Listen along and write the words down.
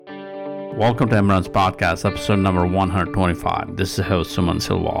Welcome to Emran's podcast, episode number 125. This is the host, Suman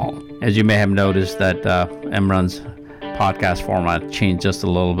Silwal. As you may have noticed that Emran's podcast format changed just a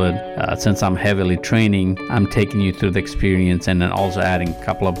little bit. Since I'm heavily training, I'm taking you through the experience and then also adding a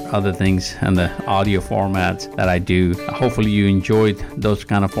couple of other things in the audio formats that I do. Hopefully you enjoyed those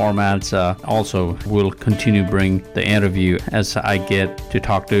kind of formats. Also, we'll continue bring the interview as I get to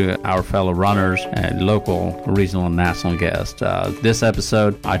talk to our fellow runners and local, regional, and national guests. This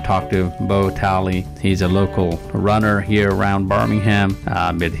episode, I talked to Bo Talley. He's a local runner here around Birmingham,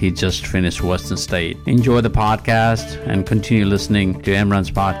 but he just finished Western State. Enjoy the podcast and continue listening to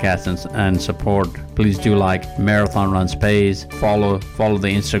Emran's podcast and support. Please do like Marathon Runs page, follow the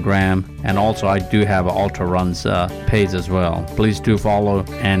Instagram, and also I do have an Ultra Runs page as well. Please do follow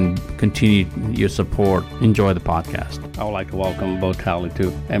and continue your support. Enjoy the podcast. I would like to welcome Bo Talley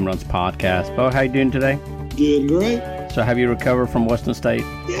to Emran's podcast. Bo, how you doing today? Doing great. So have you recovered from Western State?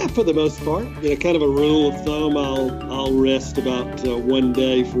 Yeah, for the most part. Kind of a rule of thumb, I'll rest about 1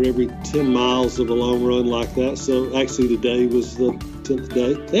 day for every 10 miles of a long run like that. So actually today was the 10th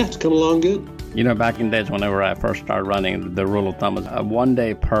day. Yeah, it's coming along good. Back in days whenever I first started running, the rule of thumb was 1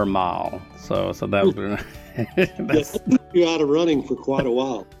 day per mile. So that was... That's you out of running for quite a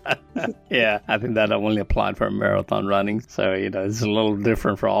while. Yeah, I think that only applied for marathon running. So, it's a little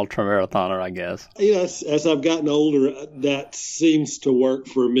different for ultra marathoner, I guess. As I've gotten older, that seems to work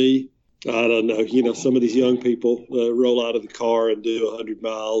for me. I don't know. Some of these young people roll out of the car and do 100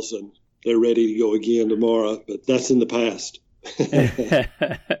 miles and they're ready to go again tomorrow. But that's in the past.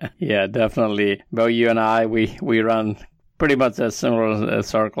 Yeah, definitely. Bo, you and I, we run pretty much a similar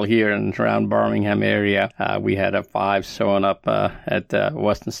circle here and around Birmingham area. We had a 5 showing up at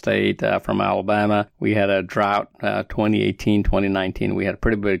Western State from Alabama. We had a drought 2018, 2019. We had a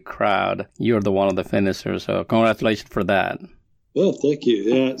pretty big crowd. You're the one of the finishers, so congratulations for that. Well, thank you.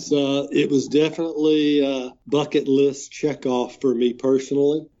 Yeah, it was definitely a bucket list check off for me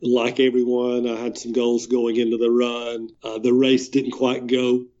personally. Like everyone, I had some goals going into the run. The race didn't quite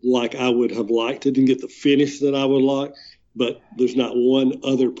go like I would have liked. It didn't get the finish that I would like. But there's not one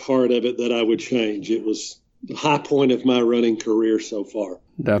other part of it that I would change. It was the high point of my running career so far.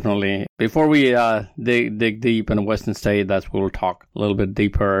 Definitely. Before we dig deep in Western State, that's where we'll talk a little bit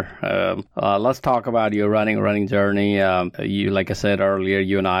deeper. Let's talk about your running journey. You, like I said earlier,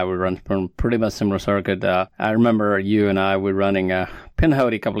 you and I were running from pretty much similar circuit. I remember you and I were running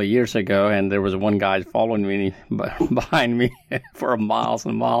Pinhoti a couple of years ago, and there was one guy following me behind me for miles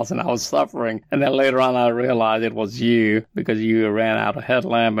and miles, and I was suffering. And then later on, I realized it was you because you ran out of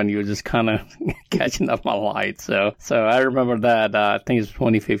headlamp and you were just kind of catching up my light. So I remember that. I think it's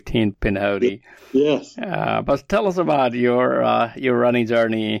 2015 Pinhoti. Yes. But tell us about your running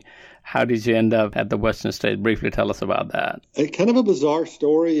journey. How did you end up at the Western State? Briefly tell us about that. Kind of a bizarre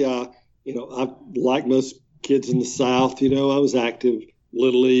story. I like most kids in the South, I was active,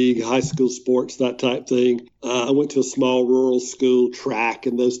 Little League, high school sports, that type thing. I went to a small rural school, track,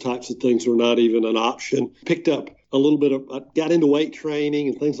 and those types of things were not even an option. Picked up a little bit I got into weight training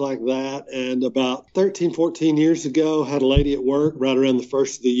and things like that. And about 13, 14 years ago, had a lady at work right around the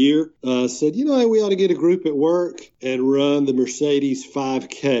first of the year, said, we ought to get a group at work and run the Mercedes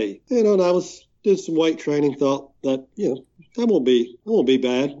 5K. And I did some weight training, thought that, that won't be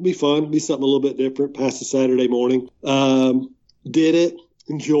bad. It'll be fun, be something a little bit different past a Saturday morning. Did it,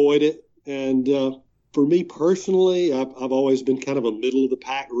 enjoyed it. And for me personally, I've always been kind of a middle of the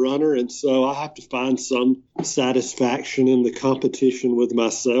pack runner. And so I have to find some satisfaction in the competition with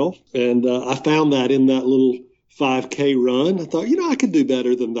myself. And I found that in that little 5K run. I thought, I could do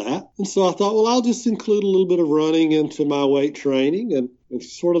better than that. And so I thought, well, I'll just include a little bit of running into my weight training. And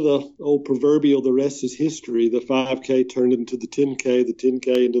sort of the old proverbial, the rest is history. The 5K turned into the 10K, the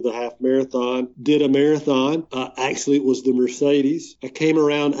 10K into the half marathon. Did a marathon. Actually, it was the Mercedes. I came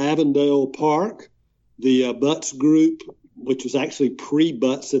around Avondale Park, the Butts group, which was actually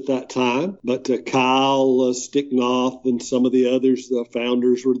pre-Butts at that time. But Kyle Sticknoff and some of the others, the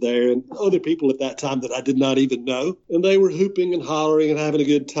founders were there, and other people at that time that I did not even know. And they were hooping and hollering and having a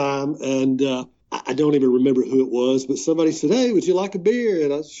good time. And I don't even remember who it was, but somebody said, "Hey, would you like a beer?"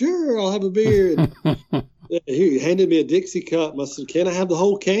 And I said, "Sure, I'll have a beer." And he handed me a Dixie cup. And I said, "Can I have the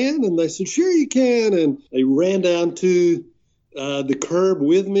whole can?" And they said, "Sure, you can." And they ran down to the curb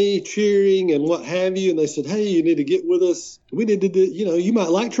with me, cheering and what have you. And they said, "Hey, you need to get with us. We need to do, you might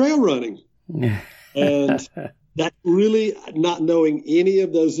like trail running." And that really, not knowing any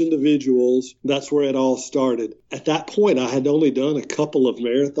of those individuals, that's where it all started. At that point, I had only done a couple of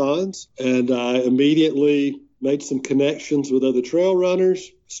marathons, and I immediately made some connections with other trail runners,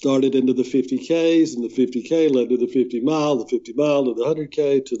 started into the 50Ks, and the 50K led to the 50 mile, the 50 mile to the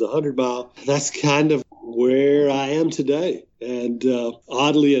 100K to the 100 mile. That's kind of where I am today. And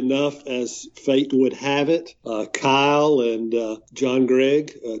oddly enough, as fate would have it, Kyle and John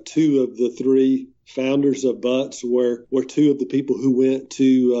Gregg, two of the three founders of Butts, were two of the people who went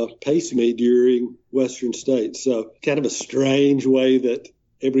to pace me during Western States. So kind of a strange way that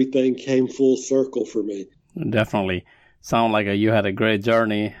everything came full circle for me. Definitely. Sound like you had a great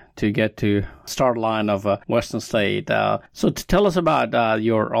journey to get to start line of Western State. So tell us about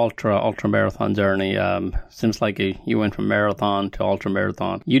your ultra marathon journey. Seems like you went from marathon to ultra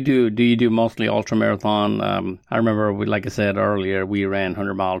marathon. Do you do mostly ultra marathon? I remember, like I said earlier, we ran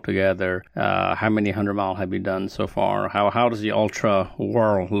 100 mile together. How many 100 mile have you done so far? How does the ultra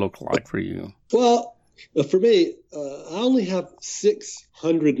world look like for you? Well, for me, I only have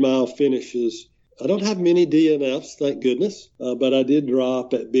 600 mile finishes. I don't have many DNFs, thank goodness, but I did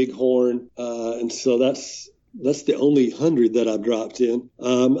drop at Bighorn, and so that's the only 100 that I've dropped in.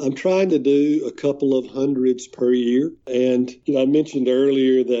 I'm trying to do a couple of hundreds per year, and I mentioned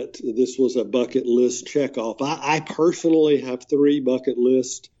earlier that this was a bucket list checkoff. I personally have 3 bucket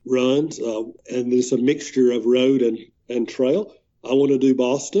list runs, and it's a mixture of road and trail. I want to do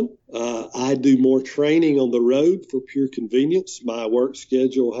Boston. I do more training on the road for pure convenience. My work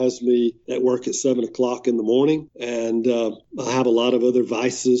schedule has me at work at 7 o'clock in the morning, and I have a lot of other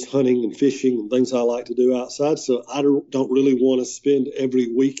vices, hunting and fishing and things I like to do outside. So I don't really want to spend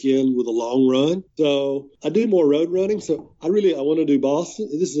every weekend with a long run. So I do more road running. So I want to do Boston.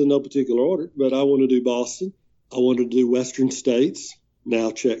 This is in no particular order, but I want to do Boston. I want to do Western States, now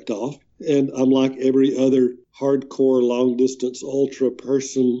checked off. And I'm like every other hardcore long-distance ultra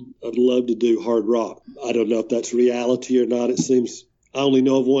person, I'd love to do Hard Rock. I don't know if that's reality or not. It seems I only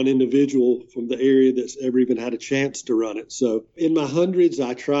know of one individual from the area that's ever even had a chance to run it. So in my hundreds,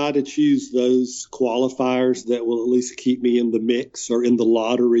 I try to choose those qualifiers that will at least keep me in the mix or in the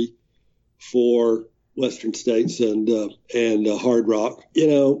lottery for Western States and Hard Rock.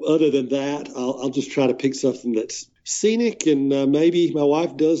 Other than that, I'll just try to pick something that's scenic, and maybe my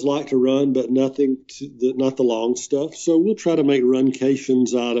wife does like to run, but not the long stuff. So we'll try to make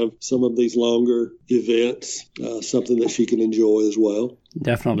runcations out of some of these longer events, something that she can enjoy as well.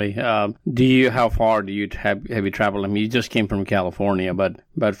 Definitely. How far do you have you traveled? I mean, you just came from California,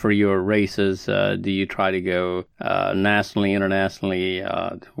 but for your races, do you try to go nationally, internationally?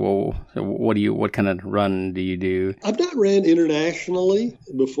 What kind of run do you do? I've not ran internationally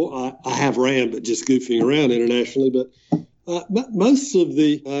before. I have ran, but just goofing around internationally. But most of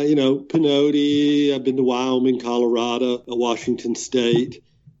the, Pinoti, I've been to Wyoming, Colorado, Washington State,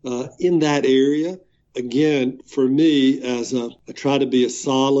 in that area. Again, for me, I try to be a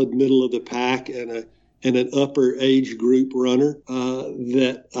solid middle of the pack and an upper age group runner,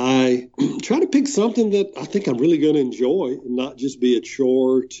 that I try to pick something that I think I'm really going to enjoy and not just be a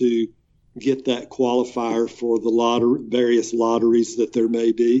chore to get that qualifier for the various lotteries that there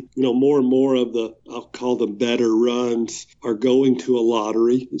may be. More and more of I'll call them better runs are going to a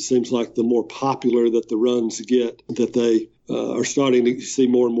lottery. It seems like the more popular that the runs get, that they are starting to see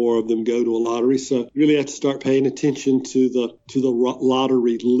more and more of them go to a lottery. So you really have to start paying attention to the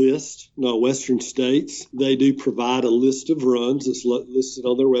lottery list. Western States, they do provide a list of runs that's listed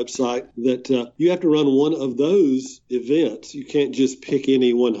on their website that you have to run one of those events. You can't just pick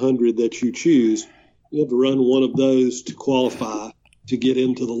any 100 that you choose. You have to run one of those to qualify to get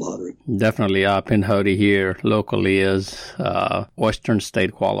into the lottery. Definitely. Pinhoti here locally is Western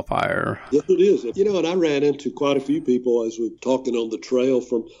State qualifier. Yes, it is. And I ran into quite a few people as we were talking on the trail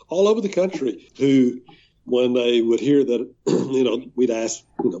from all over the country who, when they would hear that, we'd ask,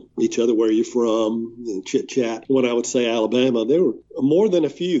 each other, where are you from, chit chat. When I would say Alabama, there were more than a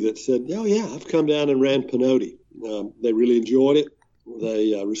few that said, oh yeah, I've come down and ran Pinhoti. They really enjoyed it.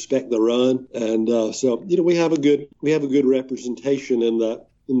 They respect the run, and so we have a good representation in that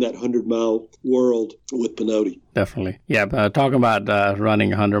 100-mile world with Pinhoti. Definitely, yeah. But talking about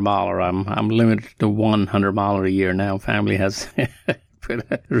running a 100-miler, I'm limited to 100-miler a year now. Family has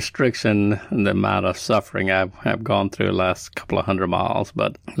put a restriction in the amount of suffering I've gone through the last couple of 100 miles,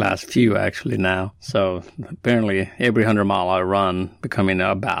 but last few actually now. So apparently every 100 mile I run becoming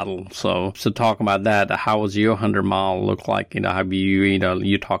a battle. So talking about that, how was your 100 mile look like? Have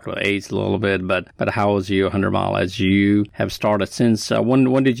you talked about age a little bit, but how was your 100 mile as you have started since,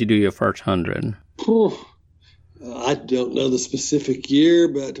 when did you do your first 100? I don't know the specific year,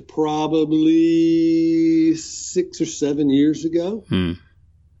 but probably 6 or 7 years ago.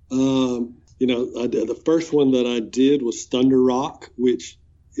 The first one that I did was Thunder Rock, which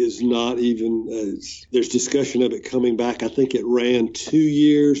is not even, there's discussion of it coming back. I think it ran 2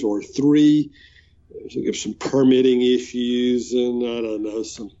 years or 3. There's some permitting issues and I don't know,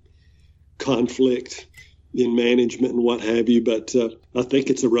 some conflict in management and what have you. But I think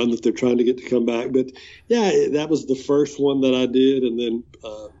it's a run that they're trying to get to come back. But yeah, that was the first one that I did. And then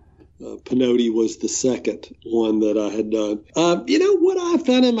Pinoti was the second one that I had done. What I've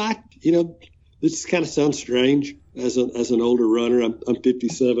done in this kind of sounds strange as an older runner. I'm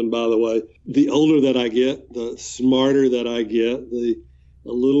 57, by the way. The older that I get, the smarter that I get,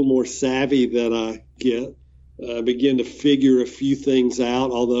 a little more savvy that I get. I begin to figure a few things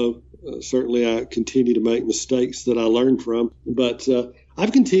out, although certainly I continue to make mistakes that I learn from. But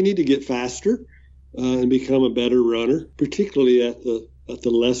I've continued to get faster and become a better runner, particularly at the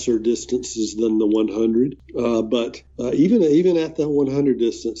lesser distances than the 100. But even at the 100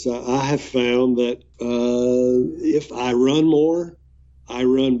 distance, I have found that if I run more, I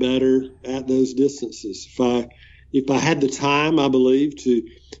run better at those distances. If I had the time, I believe, to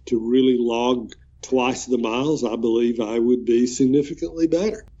really log twice the miles, I believe I would be significantly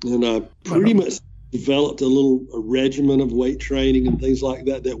better. And I pretty much developed a regimen of weight training and things like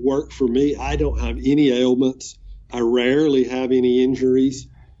that work for me. I don't have any ailments. I rarely have any injuries.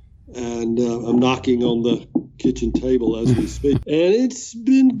 And I'm knocking on the kitchen table as we speak. And it's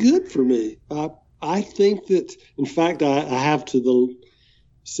been good for me. I think that, in fact, I have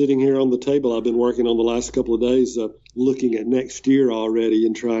sitting here on the table, I've been working on the last couple of days, looking at next year already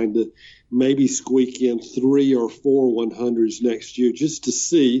and trying to maybe squeak in 3 or 4 100s next year just to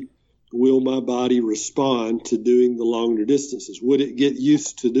see, will my body respond to doing the longer distances? Would it get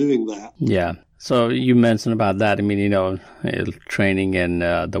used to doing that? Yeah. So you mentioned about that. I mean, training and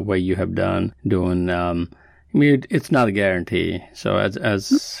the way you have doing. It's not a guarantee. So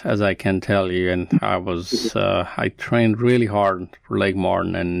as I can tell you, and I trained really hard for Lake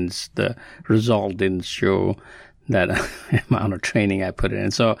Martin, and the result didn't show that amount of training I put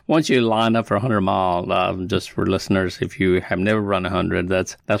in. So once you line up for 100 mile, just for listeners, if you have never run 100,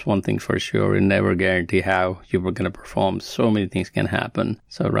 that's one thing for sure. You never guarantee how you were going to perform. So many things can happen.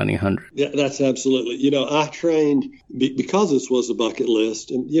 So running 100. Yeah, that's absolutely. I trained because this was a bucket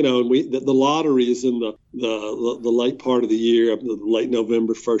list, and the lottery is in the late part of the year, late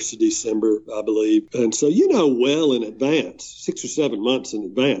November, 1st of December, I believe. And so well in advance, 6 or 7 months in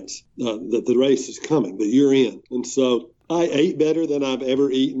advance, that the race is coming, that you're in. And so I ate better than I've ever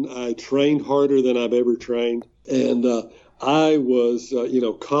eaten. I trained harder than I've ever trained. And I was,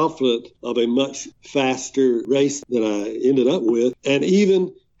 confident of a much faster race than I ended up with. And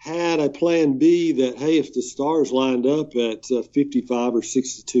even had a plan B that, hey, if the stars lined up at 55 or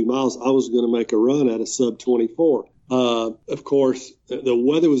 62 miles, I was going to make a run at a sub 24. Of course, the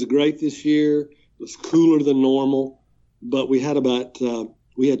weather was great this year. It was cooler than normal, but we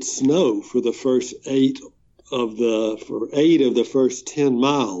had snow for the first 8 of the first 10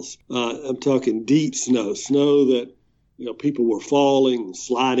 miles. I'm talking deep snow that, people were falling and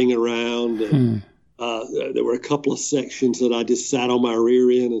sliding around. And, there were a couple of sections that I just sat on my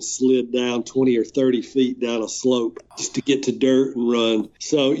rear end and slid down 20 or 30 feet down a slope just to get to dirt and run.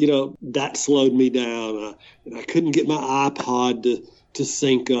 So, that slowed me down. And I couldn't get my iPod to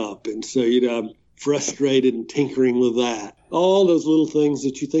sync up. And so, I'm frustrated and tinkering with that. All those little things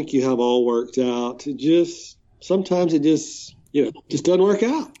that you think you have all worked out, sometimes it just doesn't work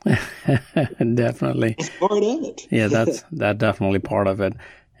out. Definitely. That's part of it. Yeah, that's definitely part of it.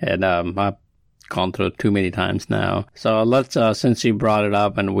 And I've gone through it too many times now. So let's, since you brought it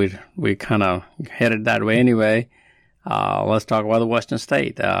up and we kind of headed that way anyway, let's talk about the Western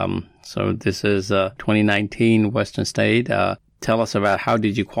State. So this is 2019 Western State. Tell us about how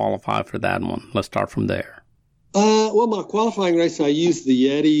did you qualify for that one? Let's start from there. Well, my qualifying race, I used the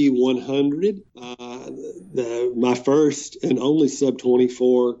Yeti 100. My first and only sub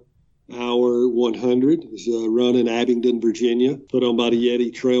 24 hour 100 was run in Abingdon, Virginia, put on by the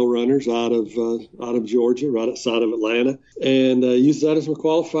Yeti Trail Runners out of Georgia, right outside of Atlanta, and used that as my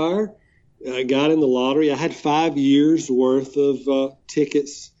qualifier. I got in the lottery. I had 5 years worth of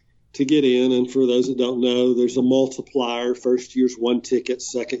tickets to get in, and for those that don't know, there's a multiplier. First year's 1 ticket,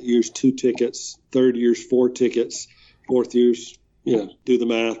 second year's 2 tickets, third year's 4 tickets, fourth year's, do the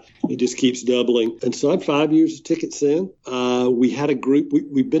math. It just keeps doubling. And so I had 5 years of tickets in. We had a group.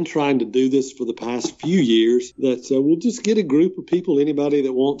 We've been trying to do this for the past few years, that we'll just get a group of people, anybody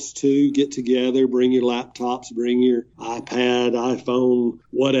that wants to get together, bring your laptops, bring your iPad, iPhone,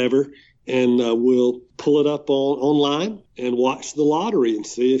 whatever, and we'll pull it up online and watch the lottery and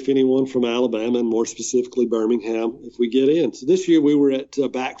see if anyone from Alabama, and more specifically Birmingham, if we get in. So this year we were at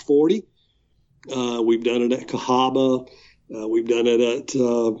Back 40. We've done it at Cahaba. We've done it at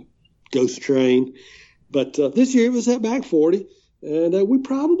Ghost Train. But this year it was at Back 40. And we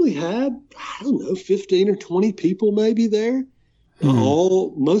probably had, 15 or 20 people maybe there.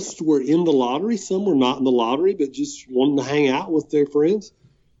 Most were in the lottery. Some were not in the lottery, but just wanted to hang out with their friends.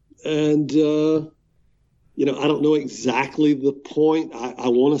 And, I don't know exactly the point. I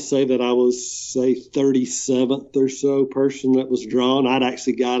want to say that I was, say, 37th or so person that was drawn. I'd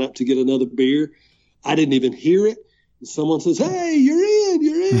actually got up to get another beer. I didn't even hear it. And someone says, "Hey, you're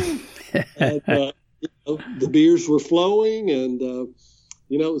in." And, the beers were flowing, and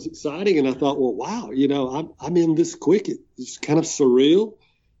it was exciting. And I thought, well, wow, I'm in this quick. It's kind of surreal.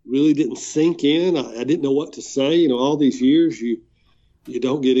 Really didn't sink in. I didn't know what to say. All these years, you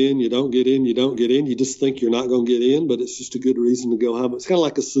don't get in, you don't get in, you don't get in. You just think you're not going to get in, but it's just a good reason to go home. It's kind of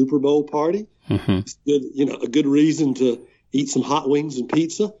like a Super Bowl party. Mm-hmm. It's good, a good reason to eat some hot wings and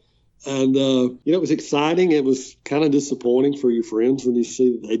pizza. And, it was exciting. It was kind of disappointing for your friends when you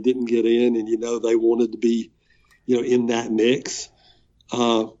see that they didn't get in and, they wanted to be, in that mix.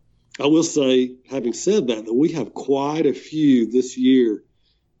 I will say, having said that we have quite a few this year,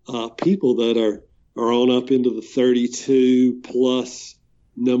 people that are on up into the 32 plus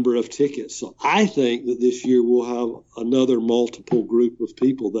number of tickets. So I think that this year we'll have another multiple group of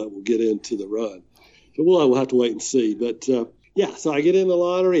people that will get into the run. So we'll have to wait and see. But, so I get in the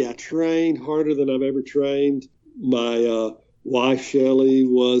lottery. I trained harder than I've ever trained. My wife, Shelley,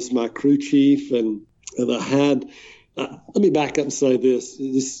 was my crew chief, and I had let me back up and say this.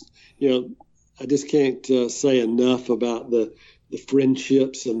 I just can't say enough about the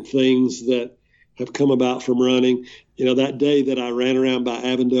friendships and things that have come about from running. That day that I ran around by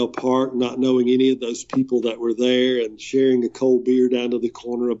Avondale Park, not knowing any of those people that were there and sharing a cold beer down to the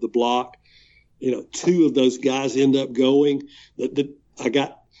corner of the block, two of those guys end up going. I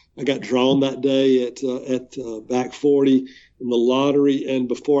got drawn that day at Back 40 in the lottery, and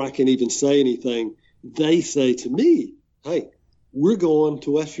before I can even say anything, they say to me, "Hey, we're going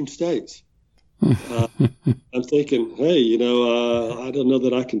to Western States." I'm thinking, hey, I don't know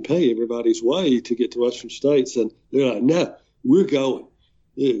that I can pay everybody's way to get to Western States, and they're like, "No, we're going.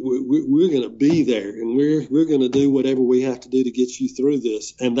 We're going to be there, and we're going to do whatever we have to do to get you through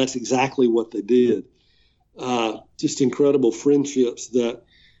this." And that's exactly what they did. Just incredible friendships that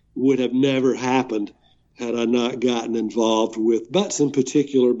would have never happened had I not gotten involved with butts in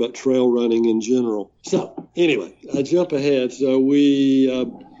particular, but trail running in general. So anyway, I jump ahead. So we,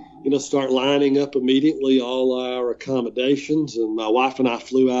 start lining up immediately all our accommodations, and my wife and I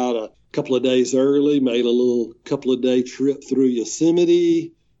flew out a couple of days early, made a little couple of day trip through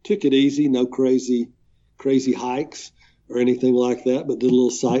Yosemite, took it easy, no crazy hikes or anything like that, but did a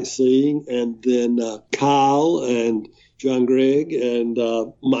little sightseeing. And then Kyle and John Gregg and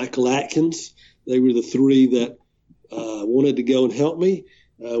Michael Atkins, they were the three that wanted to go and help me.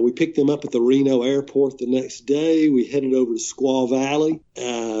 We picked them up at the Reno airport the next day. We headed over to Squaw Valley.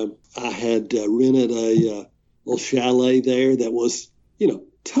 I had rented a little chalet there that was,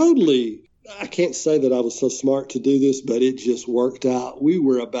 totally, I can't say that I was so smart to do this, but it just worked out. We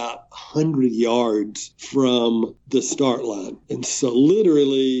were about 100 yards from the start line. And so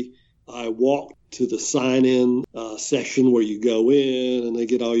literally I walked to the sign-in session where you go in and they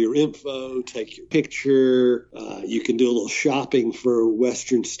get all your info, take your picture. You can do a little shopping for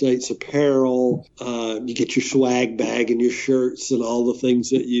Western States apparel. You get your swag bag and your shirts and all the things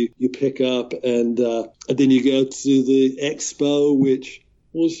that you pick up. And then you go to the expo, which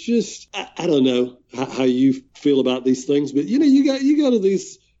was just, I don't know how you feel about these things, but you go to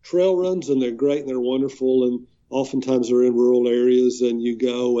these trail runs and they're great and they're wonderful, and oftentimes they're in rural areas, and you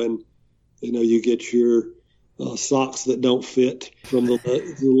go and you get your socks that don't fit from the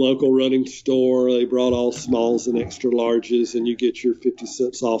local running store. They brought all smalls and extra larges, and you get your 50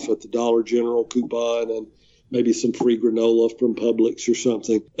 cents off at the Dollar General coupon and maybe some free granola from Publix or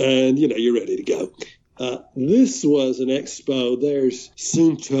something, and you're ready to go. This was an expo. There's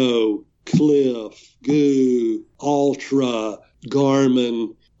Suunto, Cliff, GU, Ultra,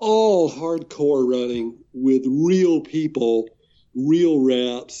 Garmin, all hardcore running with real people, real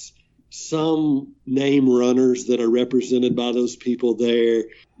reps, some name runners that are represented by those people there,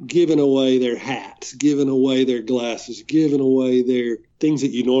 giving away their hats, giving away their glasses, giving away their things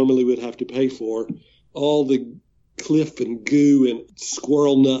that you normally would have to pay for, all the Cliff and GU and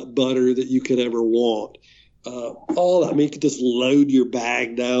squirrel nut butter that you could ever want. You could just load your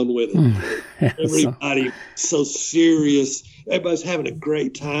bag down with it. Everybody so serious. Everybody's having a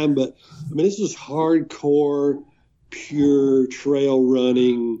great time. But, this was hardcore pure trail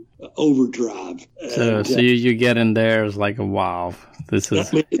running overdrive. So you get in there, it's like, wow, this is,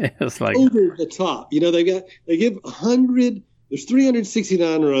 it's like over the top. They give 100, there's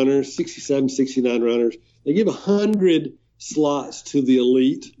 369 runners, 69 runners. They give 100 slots to the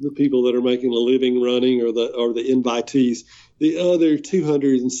elite, the people that are making a living running, or the invitees. The other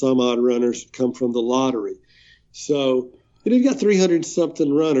 200 and some odd runners come from the lottery. So you've got 300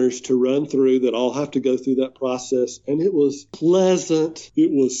 something runners to run through that all have to go through that process. And it was pleasant.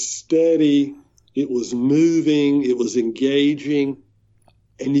 It was steady. It was moving. It was engaging.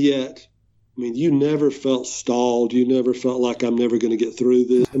 And yet, you never felt stalled. You never felt like I'm never going to get through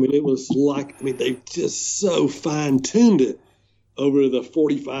this. It was like, they just so fine-tuned it over the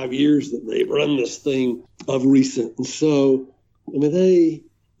 45 years that they've run this thing of recent. And so,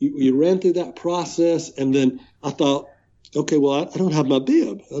 you ran through that process, and then I thought, okay, well, I don't have my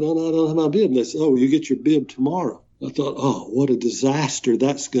bib. I don't have my bib. And they said, oh, you get your bib tomorrow. I thought, oh, what a disaster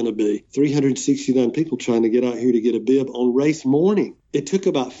that's going to be. 369 people trying to get out here to get a bib on race morning. It took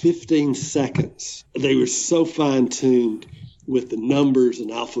about 15 seconds. They were so fine-tuned with the numbers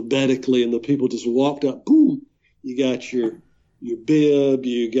and alphabetically, and the people just walked up, boom, you got your bib,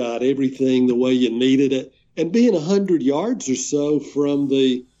 you got everything the way you needed it. And being 100 yards or so from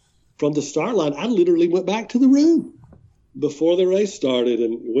the start line, I literally went back to the room before the race started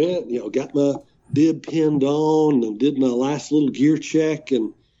and went, got my bib pinned on and did my last little gear check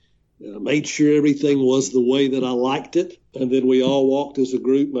and made sure everything was the way that I liked it. And then we all walked as a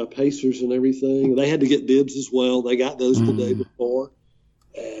group, my pacers and everything. They had to get bibs as well. They got those the day before.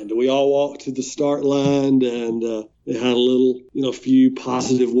 And we all walked to the start line, and they had a little, few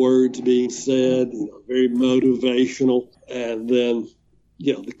positive words being said, very motivational. And then,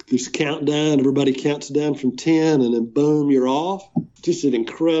 there's a countdown. Everybody counts down from 10, and then boom, you're off. Just an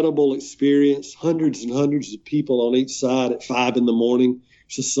incredible experience. Hundreds and hundreds of people on each side at 5 in the morning.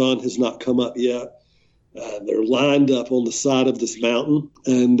 The sun has not come up yet. They're lined up on the side of this mountain,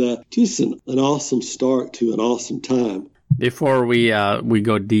 and just an awesome start to an awesome time. Before we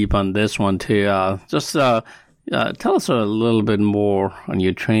go deep on this one too, just tell us a little bit more on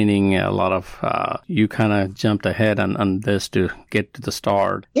your training. A lot of you kind of jumped ahead on this to get to the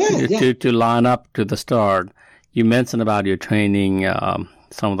start, to line up to the start. You mentioned about your training.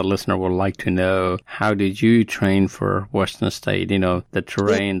 Some of the listener would like to know, how did you train for Western State? The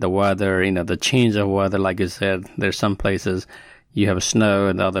terrain, the weather, the change of weather. Like you said, there's some places you have snow,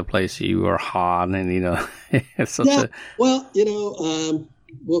 and the other place you are hot, and it's such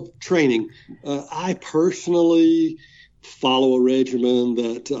training. I personally follow a regimen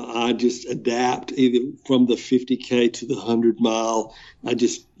that I just adapt either from the 50K to the 100-mile.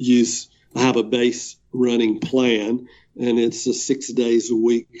 I have a base running plan, and it's 6 days a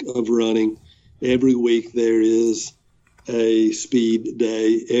week of running. Every week there is a speed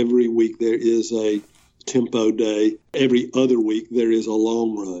day. Every week there is a tempo day. Every other week there is a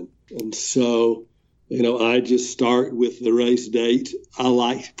long run. And so, I just start with the race date.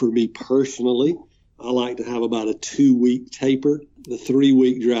 For me personally, I like to have about a 2-week taper. The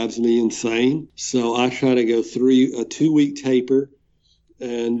 3-week drives me insane. So I try to go a 2-week taper.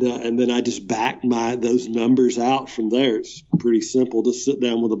 And then I just back those numbers out from there. It's pretty simple. Just sit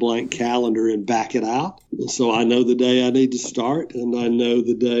down with a blank calendar and back it out. And so I know the day I need to start, and I know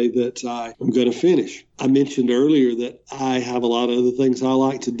the day that I'm going to finish. I mentioned earlier that I have a lot of other things I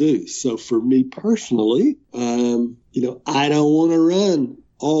like to do. So for me personally, I don't want to run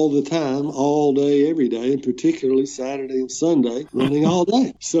all the time, all day, every day, and particularly Saturday and Sunday, running all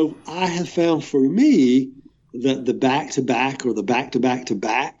day. So I have found for me that the back-to-back or the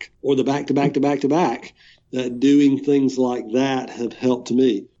back-to-back-to-back or the back-to-back-to-back-to-back, doing things like that have helped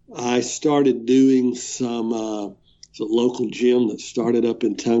me. I started doing some it's a local gym that started up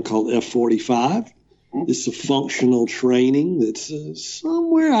in town called F45. It's a functional training that's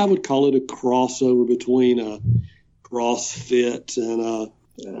somewhere I would call it a crossover between a CrossFit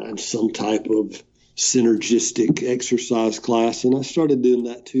and some type of synergistic exercise class. And I started doing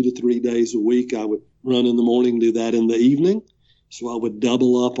that 2 to 3 days a week. I would run in the morning, do that in the evening. So I would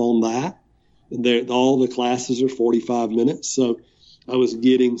double up on that. And all the classes are 45 minutes. So I was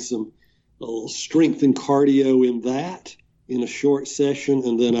getting some strength and cardio in that in a short session.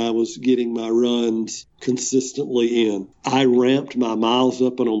 And then I was getting my runs consistently in. I ramped my miles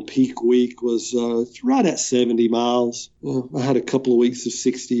up, and on peak week was right at 70 miles. I had a couple of weeks of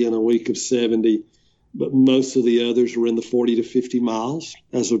 60 and a week of 70. But most of the others were in the 40 to 50 miles,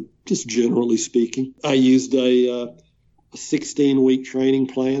 just generally speaking. I used a 16-week training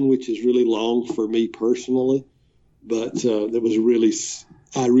plan, which is really long for me personally, but it was really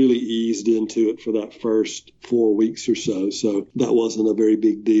I really eased into it for that first 4 weeks or so. So that wasn't a very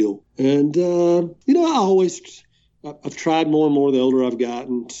big deal. And, I've tried more and more the older I've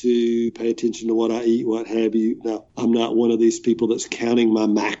gotten to pay attention to what I eat, what have you. Now, I'm not one of these people that's counting my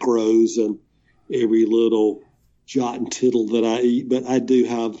macros and every little jot and tittle that I eat, but I do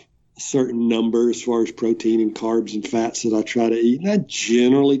have a certain number as far as protein and carbs and fats that I try to eat. And I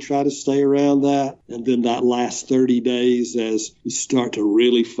generally try to stay around that. And then that last 30 days, as you start to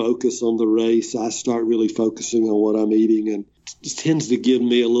really focus on the race, I start really focusing on what I'm eating, and it tends to give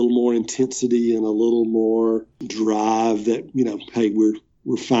me a little more intensity and a little more drive that, hey,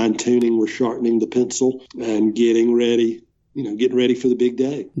 we're fine tuning, we're sharpening the pencil and getting ready for the big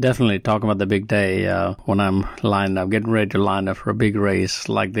day. Definitely talking about the big day. When I'm lined up, getting ready to line up for a big race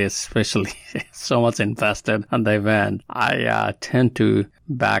like this, especially so much invested on the event, I tend to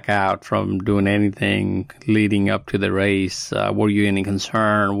back out from doing anything leading up to the race. Were you any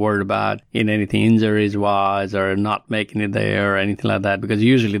concern, worried about anything injuries wise or not making it there or anything like that? Because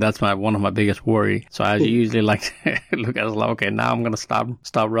usually that's one of my biggest worry. So I usually like to look at it like, okay, now I'm going to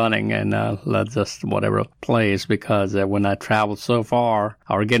stop running and let's just whatever plays, because when I travel so far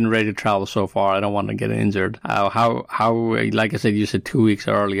or getting ready to travel so far, I don't want to get injured. How like I said, you said 2 weeks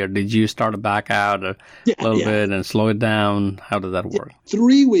earlier, did you start to back out a little bit and slow it down? How did that work?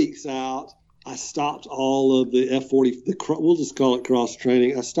 3 weeks out, I stopped all of the F40, we'll just call it cross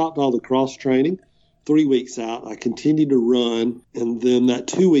training. I stopped all the cross training. 3 weeks out, I continued to run. And then that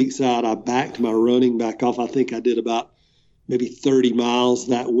 2 weeks out, I backed my running back off. I think I did about maybe 30 miles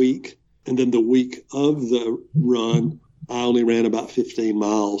that week. And then the week of the run, I only ran about 15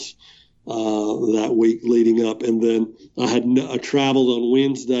 miles that week leading up. And then I traveled on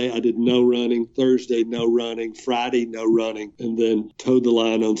Wednesday. I did no running. Thursday, no running. Friday, no running. And then towed the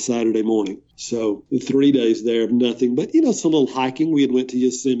line on Saturday morning. So the 3 days there of nothing but, some little hiking. We had went to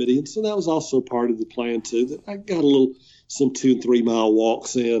Yosemite. And so that was also part of the plan too, that I got some 2 and 3 mile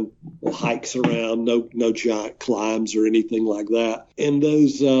walks in, hikes around, no giant climbs or anything like that. And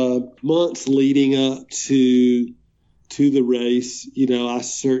those months leading up to the race, I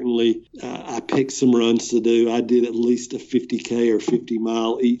certainly, I picked some runs to do. I did at least a 50K or 50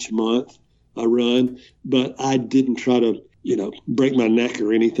 mile each month I run, but I didn't try to, break my neck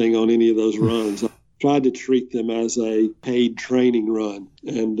or anything on any of those runs. I tried to treat them as a paid training run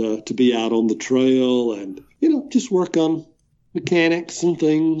and to be out on the trail and, just work on mechanics and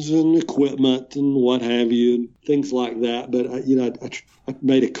things and equipment and what have you, and things like that. But, I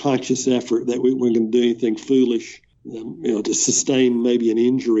made a conscious effort that we weren't going to do anything foolish, to sustain maybe an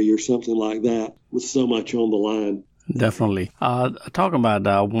injury or something like that with so much on the line. Definitely. Talk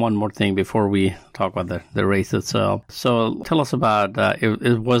about one more thing before we talk about the race itself. So tell us about,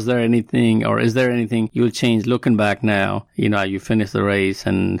 was there anything or is there anything you'll change looking back now? You finished the race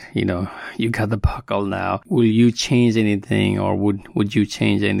and, you got the buckle now. Will you change anything or would you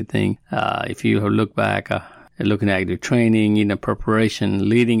change anything if you look back looking at your training, preparation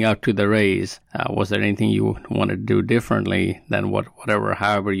leading up to the race? Was there anything you wanted to do differently than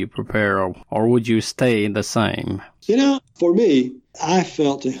however you prepare, or would you stay the same? For me, I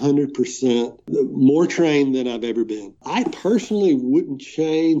felt 100% more trained than I've ever been. I personally wouldn't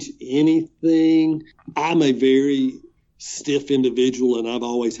change anything. I'm a very stiff individual, and I've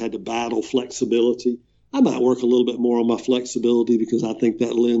always had to battle flexibility. I might work a little bit more on my flexibility because I think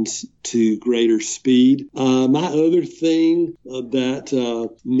that lends to greater speed. My other thing that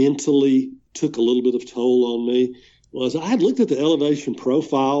mentally took a little bit of toll on me was I had looked at the elevation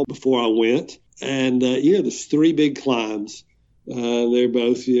profile before I went, and there's 3 big climbs. They're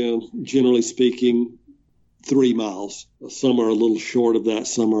both, generally speaking, 3 miles. Some are a little short of that,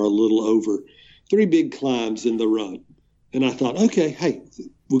 some are a little over. 3 big climbs in the run. And I thought, okay, hey,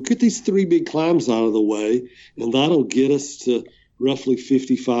 we'll get these 3 big climbs out of the way, and that'll get us to roughly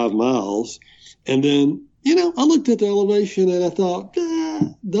 55 miles. And then, I looked at the elevation and I thought,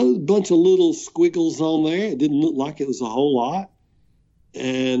 those bunch of little squiggles on there, it didn't look like it was a whole lot.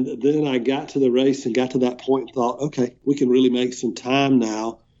 And then I got to the race and got to that point and thought, okay, we can really make some time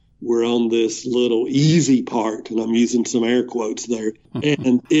now. We're on this little easy part, and I'm using some air quotes there.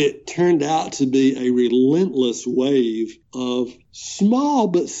 And it turned out to be a relentless wave of small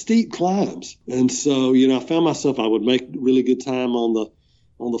but steep climbs. And so, I found myself, I would make really good time on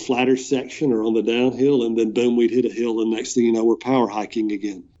the flatter section or on the downhill, and then boom, we'd hit a hill, and next thing you know, we're power hiking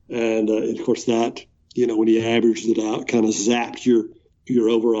again. And of course that, when you averaged it out, kind of zapped your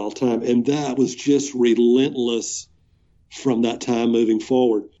overall time. And that was just relentless from that time moving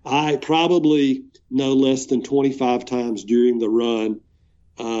forward. I probably no less than 25 times during the run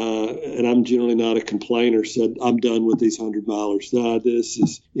and I'm generally not a complainer, said, I'm done with these 100-milers. This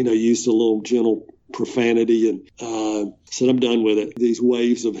is, used a little gentle profanity and said, I'm done with it. These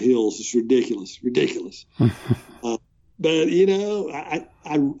waves of hills, it's ridiculous. But,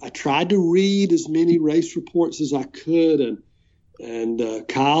 I tried to read as many race reports as I could. And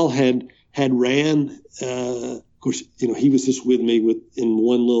Kyle had ran, of course, he was just with me in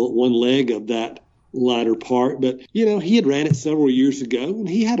one leg of that latter part. But, he had ran it several years ago, and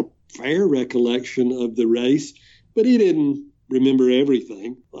he had a fair recollection of the race, but he didn't remember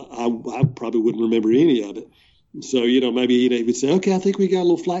everything. I probably wouldn't remember any of it. So, maybe he would say, okay, I think we got a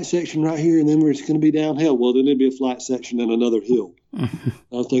little flat section right here, and then it's going to be downhill. Well, then it'd be a flat section and another hill.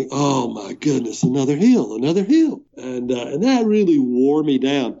 I think, oh, my goodness, another hill. And that really wore me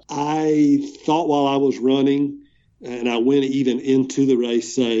down. I thought while I was running, and I went even into the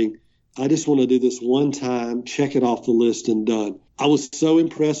race saying, I just want to do this one time, check it off the list and done. I was so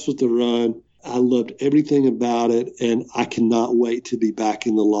impressed with the run. I loved everything about it, and I cannot wait to be back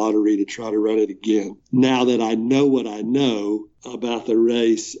in the lottery to try to run it again. Now that I know what I know about the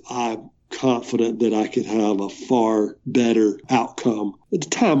race, I'm confident that I could have a far better outcome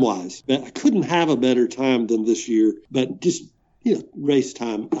time-wise. I couldn't have a better time than this year, but just, race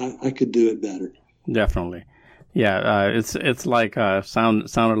time, I could do it better. Definitely. Yeah, it's like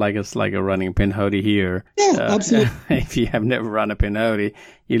sounded like it's like a running Pinhoti here. Yeah, absolutely. If you have never run a Pinhoti,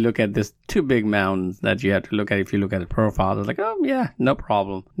 you look at this two big mountains that you have to look at. If you look at the profile, it's like, oh yeah, no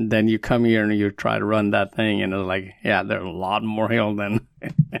problem. Then you come here and you try to run that thing, and it's like, yeah, there's a lot more hill than.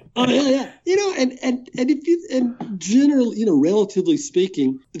 Oh yeah. And if you and generally, relatively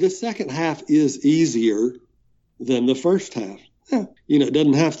speaking, the second half is easier than the first half. Yeah. It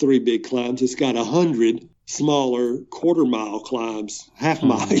doesn't have 3 big climbs. It's got 100 smaller quarter-mile climbs,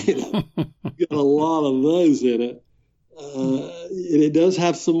 half-mile. Got a lot of those in it. And it does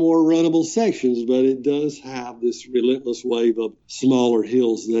have some more runnable sections, but it does have this relentless wave of smaller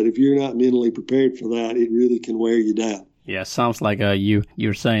hills that if you're not mentally prepared for that, it really can wear you down. Yeah, sounds like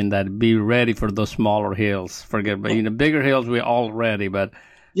you're saying that be ready for those smaller hills. Forget about bigger hills. We're all ready, but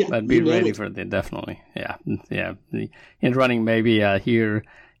be ready for them, definitely. Yeah. In running, maybe here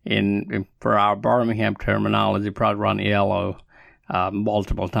in for our Birmingham terminology, probably run yellow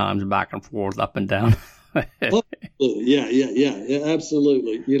multiple times back and forth, up and down. Yeah,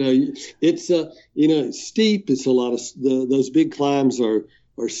 absolutely. It's steep. It's a lot of those big climbs are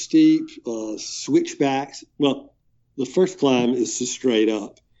steep, switchbacks. Well, the first climb is just straight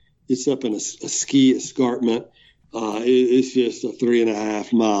up. It's up in a ski escarpment. It's just a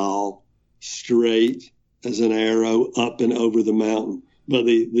 3.5 mile straight as an arrow up and over the mountain. But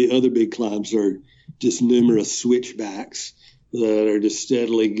the other big climbs are just numerous switchbacks that are just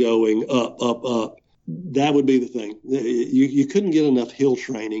steadily going up. That would be the thing. You couldn't get enough hill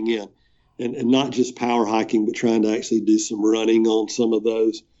training in, and not just power hiking, but trying to actually do some running on some of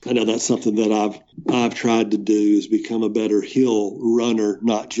those. I know that's something that I've tried to do, is become a better hill runner,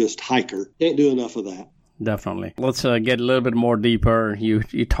 not just hiker. Can't do enough of that. Definitely. Let's get a little bit more deeper. You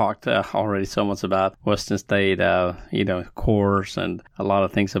talked already so much about Western State, course, and a lot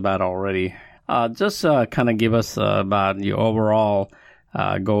of things about already. Just kind of give us about your overall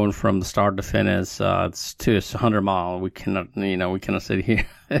going from the start to finish. It's 100 miles. We cannot sit here.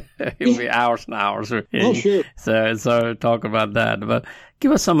 It'll be hours and hours. Oh, sure. So talk about that. But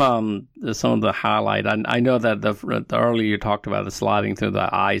give us some of the highlight. I know that the earlier you talked about the sliding through the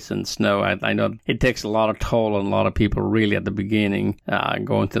ice and snow. I know it takes a lot of toll on a lot of people really at the beginning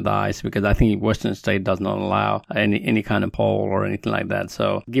going through the ice, because I think Western State does not allow any kind of pole or anything like that.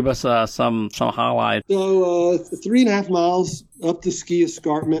 So give us some highlight. So 3.5 miles up the ski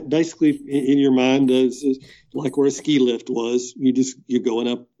escarpment, basically in your mind is like where a ski lift was. You're going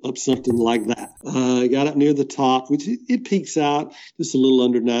up something like that. Got up near the top, which it peaks out just a little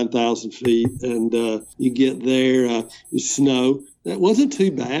under 9,000 feet, and you get there. There's snow. That wasn't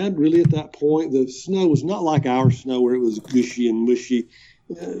too bad, really, at that point. The snow was not like our snow where it was gushy and mushy.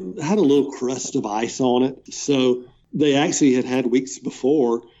 It had a little crust of ice on it. So they actually had weeks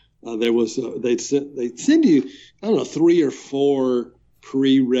before. They'd send you, 3 or 4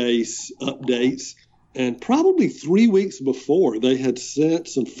 pre-race updates. And probably 3 weeks before, they had sent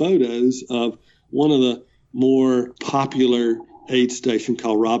some photos of one of the more popular aid station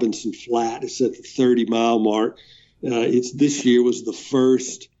called Robinson Flat. It's at the 30-mile mark. This year was the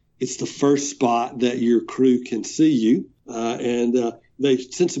first. It's the first spot that your crew can see you. And they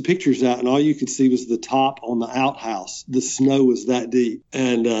sent some pictures out, and all you could see was the top on the outhouse. The snow was that deep.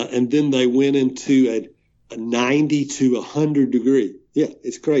 And then they went into a 90 to 100 degree. Yeah,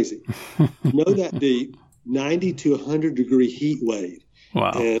 it's crazy. Snow that deep, 90 to 100 degree heat wave.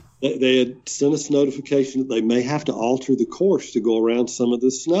 Wow. And they had sent us notification that they may have to alter the course to go around some of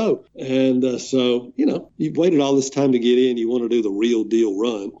the snow. And so, you've waited all this time to get in. You want to do the real deal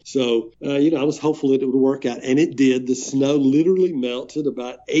run. So, I was hopeful that it would work out. And it did. The snow literally melted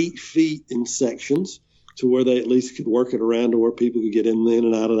about 8 feet in sections to where they at least could work it around to where people could get in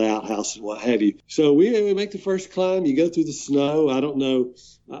and out of the outhouse and what have you. So we make the first climb. You go through the snow. I don't know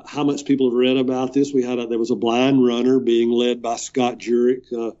how much people have read about this. There was a blind runner being led by Scott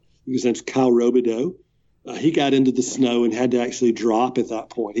Jurek. His name's Kyle Robideau. He got into the snow and had to actually drop at that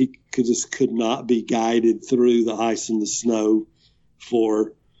point. He could not be guided through the ice and the snow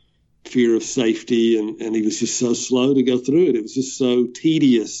for fear of safety, and he was just so slow to go through it. It was just so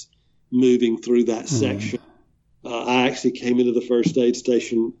tedious moving through that section. I actually came into the first aid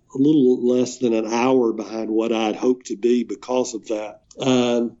station a little less than an hour behind what I'd hoped to be because of that.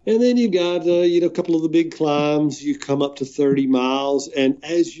 And then you got, a couple of the big climbs. You come up to 30 miles. And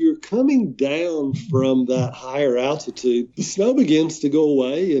as you're coming down from that higher altitude, the snow begins to go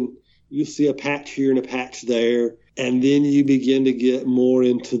away and you'll see a patch here and a patch there. And then you begin to get more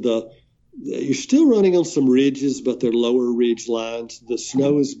into you're still running on some ridges, but they're lower ridge lines. The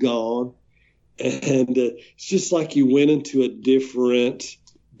snow is gone. And it's just like you went into a different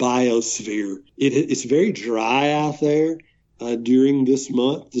biosphere. It's very dry out there during this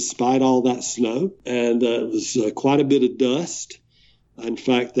month, despite all that snow. And it was quite a bit of dust. In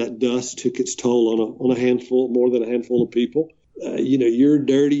fact, that dust took its toll on more than a handful of people. You're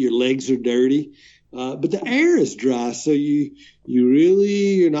dirty, your legs are dirty. But the air is dry, so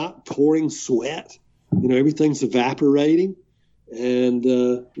you're not pouring sweat. Everything's evaporating. And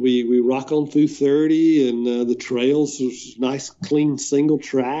we rock on through 30, and the trails was nice, clean, single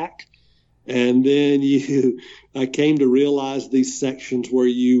track. And then I came to realize these sections where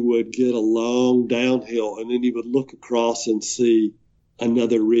you would get a long downhill, and then you would look across and see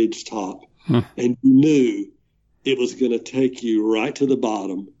another ridge top. And you knew it was going to take you right to the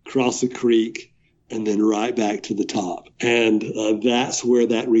bottom, cross a creek, and then right back to the top. And that's where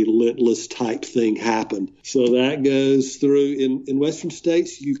that relentless type thing happened. So that goes through, in Western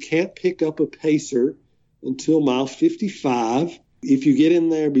states, you can't pick up a pacer until mile 55. If you get in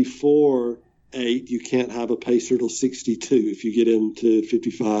there before 8, you can't have a pacer till 62. If you get into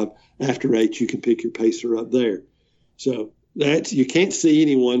 55 after 8, you can pick your pacer up there. So you can't see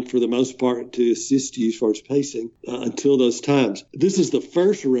anyone for the most part to assist you as far as pacing until those times. This is the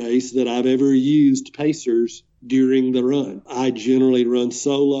first race that I've ever used pacers during the run. I generally run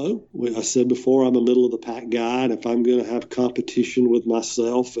solo. I said before, I'm a middle of the pack guy, and if I'm going to have competition with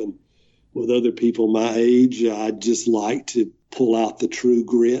myself and with other people my age, I just like to pull out the true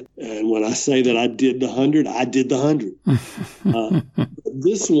grit. And when I say that I did the 100, I did the 100.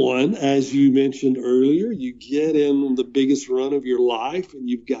 This one, as you mentioned earlier, you get in the biggest run of your life and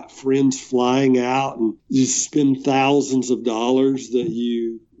you've got friends flying out and you spend thousands of dollars that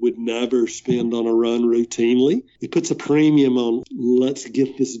you would never spend on a run routinely. It puts a premium on let's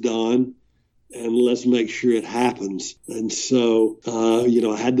get this done and let's make sure it happens. And so,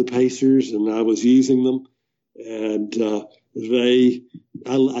 I had the pacers and I was using them, and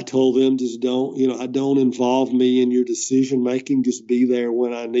I told them, just don't involve me in your decision making. Just be there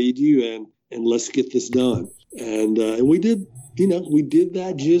when I need you, and let's get this done. And we did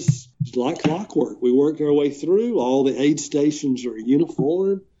that just like clockwork. We worked our way through. All the aid stations are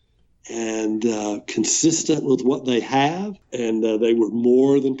uniform and consistent with what they have, and they were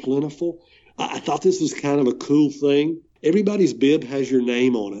more than plentiful. I thought this was kind of a cool thing. Everybody's bib has your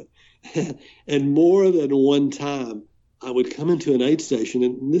name on it. And more than one time, I would come into an aid station,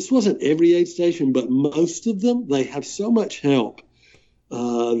 and this wasn't every aid station, but most of them, they have so much help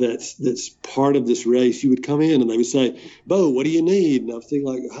that's part of this race. You would come in and they would say, Bo, what do you need? And I was thinking,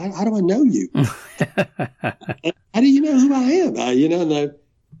 like, how do I know you? How do you know who I am?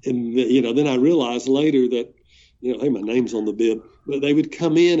 Then I realized later that, hey, my name's on the bib. But they would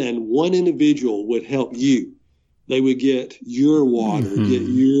come in and one individual would help you. They would get your water, get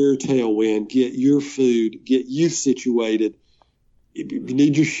your tailwind, get your food, get you situated. If you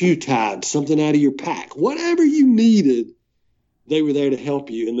need your shoe tied, something out of your pack, whatever you needed, they were there to help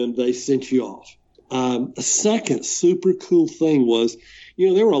you, and then they sent you off. A second super cool thing was,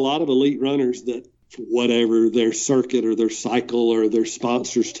 there were a lot of elite runners that whatever their circuit or their cycle or their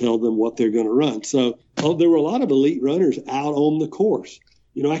sponsors tell them what they're going to run. So there were a lot of elite runners out on the course.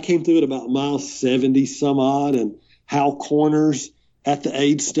 I came through at about mile 70 some odd, and Hal Corners at the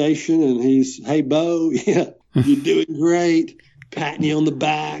aid station, and he's, hey, Bo, yeah, you're doing great, patting you on the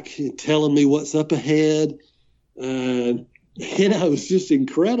back and telling me what's up ahead. It was just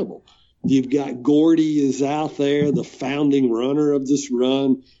incredible. You've got Gordy is out there, the founding runner of this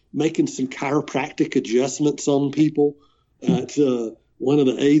run, making some chiropractic adjustments on people at one of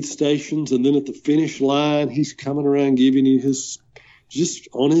the aid stations. And then at the finish line, he's coming around giving you just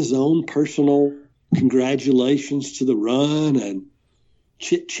on his own personal congratulations to the run and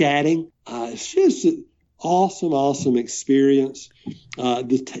chit-chatting. It's just an awesome experience.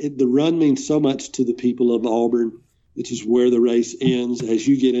 The run means so much to the people of Auburn, which is where the race ends. As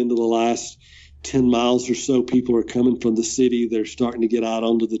you get into the last 10 miles or so, people are coming from the city. They're starting to get out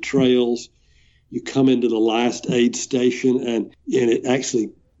onto the trails. You come into the last aid station, and it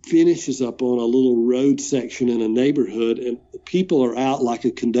actually finishes up on a little road section in a neighborhood, and the people are out like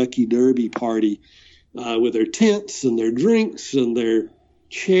a Kentucky Derby party with their tents and their drinks and their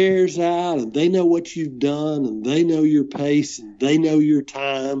chairs out, and they know what you've done, and they know your pace, and they know your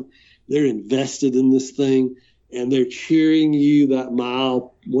time. They're invested in this thing, and they're cheering you that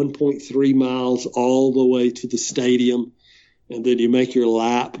mile, 1.3 miles, all the way to the stadium. And then you make your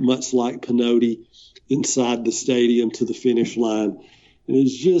lap, much like Pinotti, inside the stadium to the finish line. And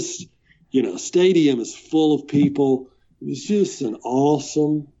it's just, stadium is full of people. It's just an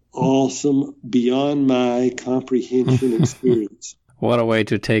awesome, beyond my comprehension experience. What a way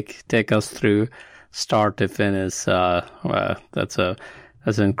to take us through start to finish. That's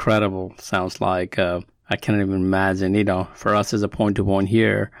incredible. Sounds like I can't even imagine. For us as a point-to-point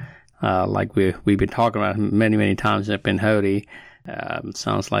here, like we've been talking about many times at Pinotti,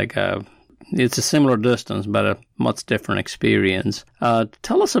 sounds like it's a similar distance, but a much different experience.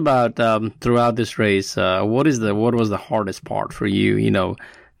 Tell us about throughout this race. What was the hardest part for you?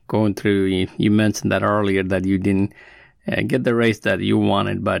 Going through. You mentioned that earlier that you didn't get the race that you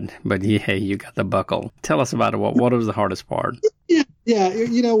wanted, but hey, you got the buckle. Tell us about it. What was the hardest part? Yeah.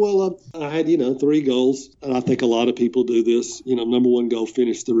 I had 3 goals, and I think a lot of people do this. Number 1 goal,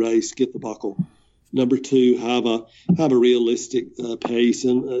 finish the race, get the buckle. Number 2, have a realistic pace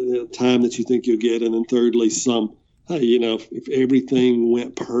and time that you think you'll get. And then thirdly, if everything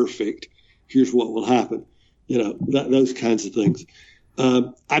went perfect, here's what will happen. Those kinds of things.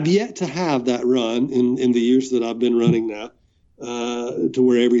 I've yet to have that run in the years that I've been running now, to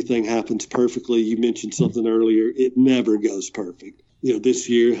where everything happens perfectly. You mentioned something earlier. It never goes perfect. This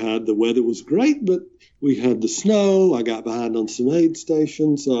year the weather was great, but we had the snow. I got behind on some aid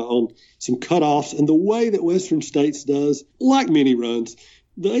stations, on some cutoffs. And the way that Western States does, like many runs,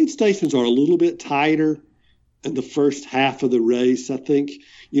 the aid stations are a little bit tighter in the first half of the race. I think,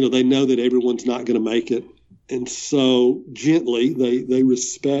 they know that everyone's not going to make it. And so gently, they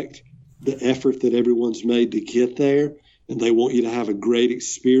respect the effort that everyone's made to get there, and they want you to have a great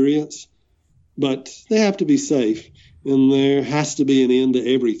experience. But they have to be safe, and there has to be an end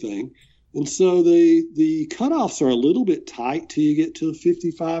to everything. And so the cutoffs are a little bit tight till you get to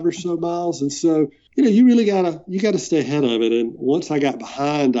 55 or so miles. And so, you really gotta stay ahead of it. And once I got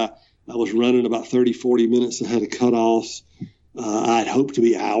behind, I was running about 30, 40 minutes ahead of cutoffs. I'd hoped to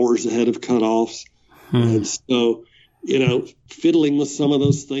be hours ahead of cutoffs. And so, fiddling with some of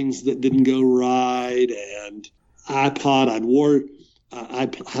those things that didn't go right, and I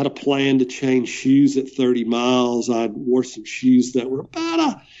had a plan to change shoes at 30 miles. I wore some shoes that were about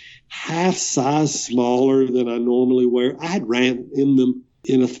a half size smaller than I normally wear. I had ran in them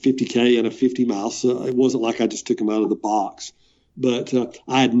in a 50K and a 50 miles, so it wasn't like I just took them out of the box. But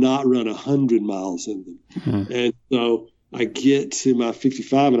I had not run 100 miles in them. And so I get to my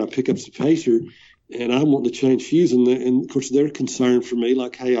 55 and I pick up some pacer, and I want to change shoes. And of course, they're concerned for me,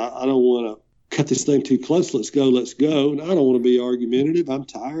 like, hey, I don't want to cut this thing too close. Let's go. And I don't want to be argumentative. I'm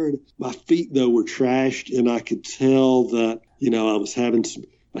tired. My feet, though, were trashed, and I could tell that, I was having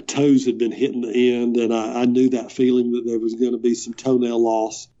my toes had been hitting the end, and I knew that feeling that there was going to be some toenail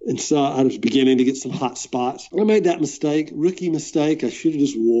loss. And so I was beginning to get some hot spots. I made that rookie mistake. I should have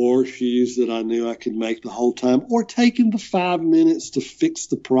just wore shoes that I knew I could make the whole time, or taken the 5 minutes to fix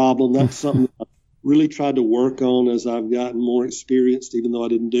the problem. That's something I really tried to work on as I've gotten more experienced, even though I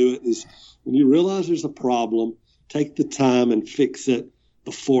didn't do it, is when you realize there's a problem, take the time and fix it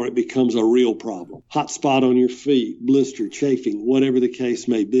before it becomes a real problem. Hot spot on your feet, blister, chafing, whatever the case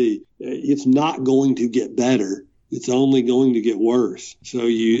may be. It's not going to get better. It's only going to get worse. So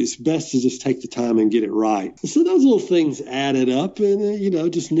it's best to just take the time and get it right. So those little things added up,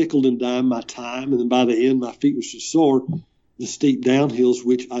 and, just nickel and dime my time. And then by the end, my feet were so sore. The steep downhills,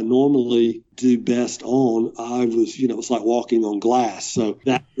 which I normally do best on, I was, it's like walking on glass. So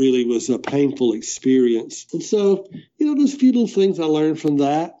that really was a painful experience. And so, those few little things I learned from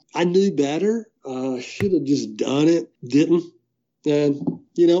that. I knew better. I should have just done it. Didn't. And,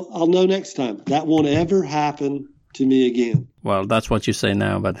 I'll know next time. That won't ever happen to me again. Well, that's what you say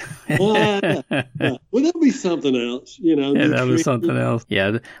now, but Well, there'll be something else, Yeah, that'll be something else.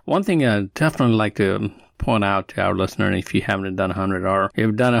 Yeah, one thing I definitely like to point out to our listener, if you haven't done 100, or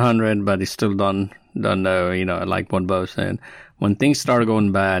you've done 100 but you still don't know, like what Bo said, when things start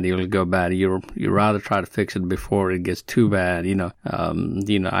going bad, you'll go bad. You rather try to fix it before it gets too bad.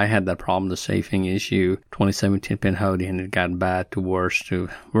 I had that problem, the safing issue, 2017 Pinhoti, and it got bad to worse. To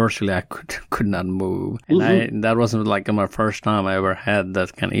virtually I could not move, and that wasn't like my first time I ever had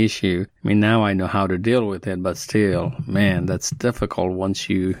that kind of issue. I mean, now I know how to deal with it, but still, man, that's difficult once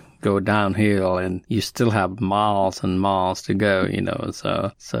you go downhill and you still have miles and miles to go,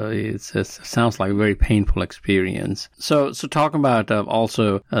 so it sounds like a very painful experience. So talk about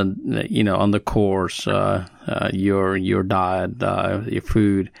also on the course, your diet, your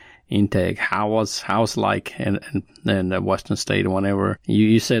food intake. How's like in Western State whenever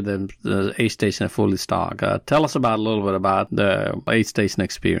you said the aid station is fully stocked. Tell us a little bit about the aid station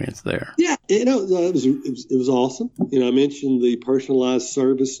experience there. Yeah, it was awesome. I mentioned the personalized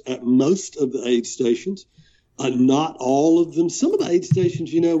service at most of the aid stations. Not all of them. Some of the aid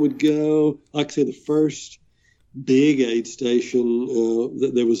stations, would go, like I say, the first big aid station,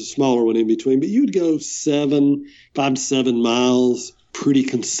 there was a smaller one in between, but you would go 5 to 7 miles pretty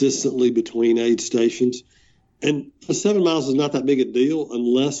consistently between aid stations. And 7 miles is not that big a deal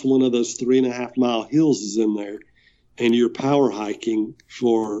unless one of those 3.5 mile hills is in there and you're power hiking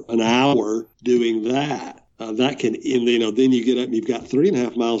for an hour doing that. That can, then you get up and you've got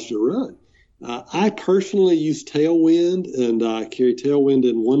 3.5 miles to run. I personally use Tailwind, and I carry Tailwind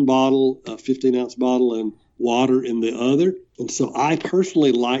in one bottle, a 15-ounce bottle, and water in the other. And so I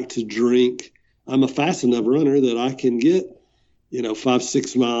personally like to drink. I'm a fast enough runner that I can get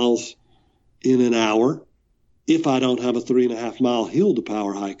 5-6 miles in an hour if I don't have a 3.5 mile hill to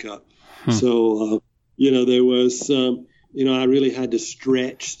power hike up. So, there was, I really had to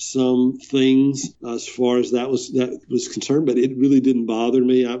stretch some things as far as that was concerned, but it really didn't bother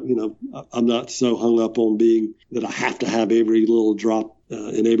me. I'm not so hung up on being that I have to have every little drop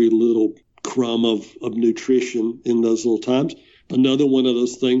and every little crumb of nutrition in those little times. Another one of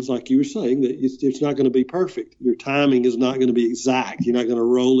those things, like you were saying, that it's not going to be perfect. Your timing is not going to be exact. You're not going to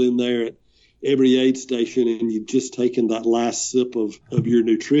roll in there at every aid station and you've just taken that last sip of your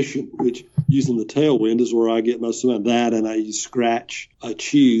nutrition, which using the Tailwind is where I get most of that, and I use Scratch, I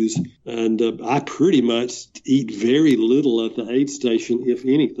choose, and I pretty much eat very little at the aid station, if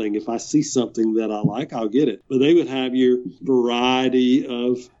anything. If I see something that I like, I'll get it. But they would have your variety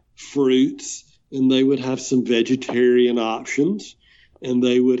of fruits, and they would have some vegetarian options, and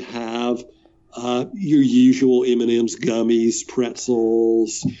they would have your usual M&M's, gummies,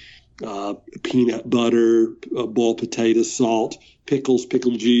 pretzels, peanut butter, boiled potato, salt, pickles,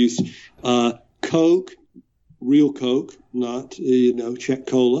 pickle juice, Coke, real Coke, not Czech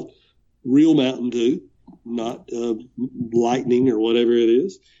Cola, real Mountain Dew, not Lightning or whatever it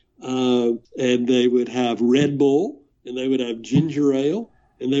is, and they would have Red Bull, and they would have ginger ale.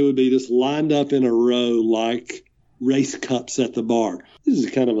 And they would be just lined up in a row like race cups at the bar. This is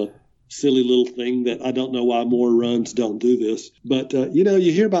kind of a silly little thing that I don't know why more runs don't do this. But,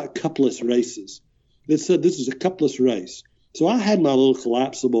 you hear about cupless races. They said this is a cupless race. So I had my little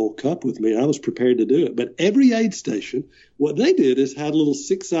collapsible cup with me. I was prepared to do it. But every aid station, what they did is had little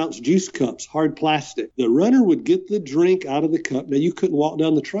 6-ounce juice cups, hard plastic. The runner would get the drink out of the cup. Now, you couldn't walk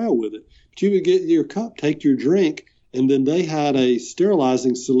down the trail with it. But you would get your cup, take your drink, and then they had a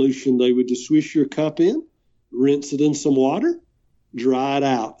sterilizing solution. They would just swish your cup in, rinse it in some water, dry it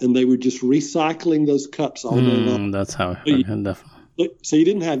out. And they were just recycling those cups all day long. That's how So you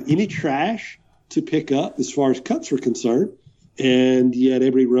didn't have any trash to pick up as far as cups were concerned. And yet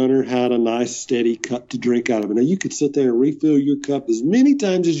every runner had a nice, steady cup to drink out of it. Now, you could sit there and refill your cup as many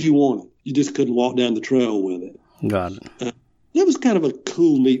times as you wanted. You just couldn't walk down the trail with it. Got it. That was kind of a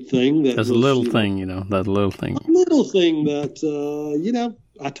cool, neat thing. That's a little thing, that little thing. A little thing that,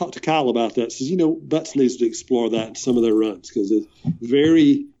 I talked to Kyle about that. Says, Butts needs to explore that in some of their runs because it's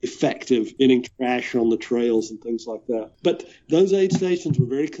very effective getting trash on the trails and things like that. But those aid stations were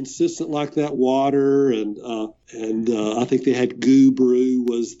very consistent like that. Water and I think they had Goo Brew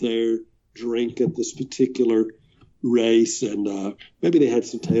was their drink at this particular race, and maybe they had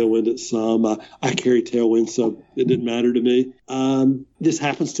some Tailwind at some. I carry Tailwind, so it didn't matter to me. This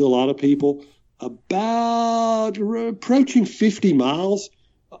happens to a lot of people. About approaching 50 miles,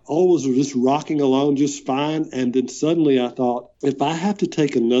 always was just rocking along just fine, and then suddenly I thought, if I have to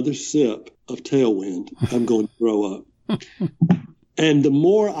take another sip of Tailwind, I'm going to throw up. And the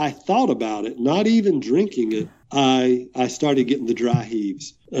more I thought about it, not even drinking it, I started getting the dry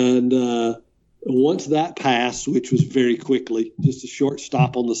heaves. And once that passed, which was very quickly, just a short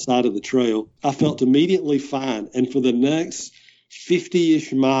stop on the side of the trail, I felt immediately fine. And for the next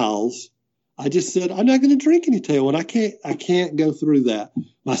 50-ish miles, I just said, I'm not going to drink any Tailwind. I can't go through that.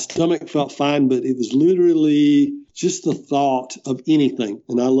 My stomach felt fine, but it was literally just the thought of anything.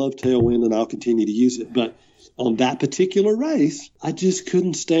 And I love Tailwind, and I'll continue to use it. But on that particular race, I just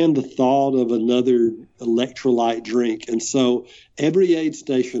couldn't stand the thought of another electrolyte drink. And so every aid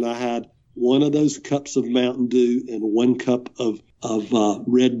station, I had one of those cups of Mountain Dew and one cup of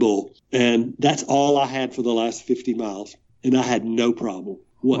Red Bull. And that's all I had for the last 50 miles. And I had no problem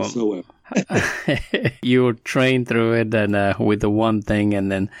whatsoever. You were trained through it and with the one thing,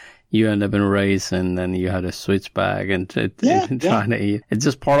 and then you end up in a race, and then you had to switch back and trying to eat. It's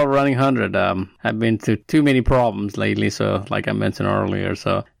just part of running 100. I've been through too many problems lately, so like I mentioned earlier.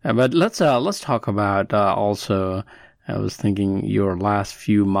 So, but let's talk about also. I was thinking your last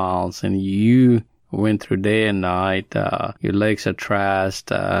few miles, and you went through day and night. Your legs are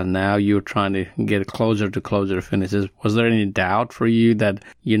trashed. Now you're trying to get closer to finishes. Was there any doubt for you that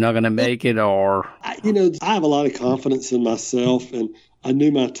you're not going to make it, or? I have a lot of confidence in myself, and I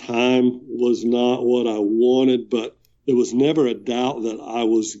knew my time was not what I wanted, but there was never a doubt that I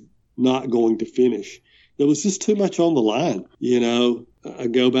was not going to finish. There was just too much on the line. I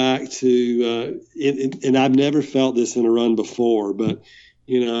go back to, and I've never felt this in a run before, but,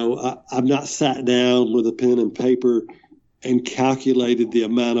 I've not sat down with a pen and paper and calculated the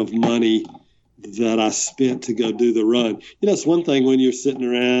amount of money that I spent to go do the run. It's one thing when you're sitting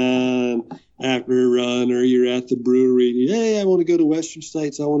around after a run, or you're at the brewery, hey, I want to go to Western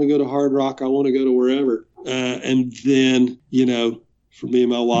States, I want to go to Hard Rock, I want to go to wherever. And then, for me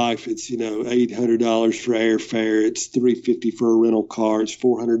and my wife, it's, $800 for airfare. It's $350 for a rental car. It's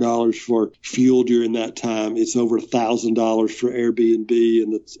 $400 for fuel during that time. It's over $1,000 for Airbnb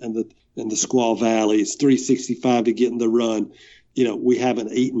and the Squaw Valley. It's $365 to get in the run. We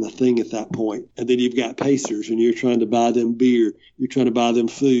haven't eaten a thing at that point. And then you've got pacers, and you're trying to buy them beer. You're trying to buy them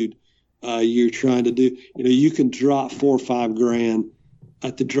food. You're trying to do, you can drop $4 or $5 grand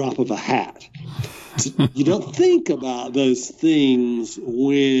at the drop of a hat. You don't think about those things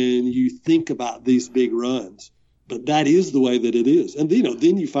when you think about these big runs, but that is the way that it is. And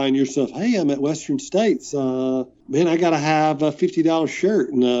then you find yourself, hey, I'm at Western States. Man, I got to have a $50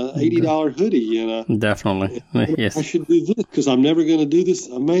 shirt and a $80 hoodie. Definitely, yes. I should do this because I'm never going to do this.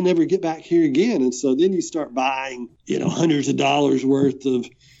 I may never get back here again. And so then you start buying, hundreds of dollars worth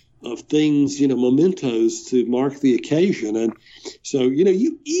of things, mementos to mark the occasion. And so,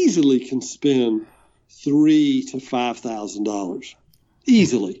 you easily can spend $3,000 to $5,000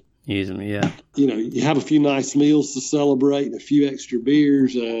 easily. Easily, yeah. You have a few nice meals to celebrate and a few extra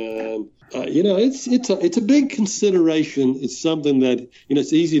beers, and it's a big consideration. It's something that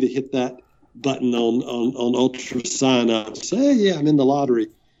it's easy to hit that button on Ultra sign up, say, hey, yeah, I'm in the lottery.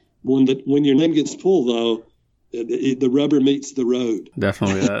 When your name gets pulled, though, the rubber meets the road.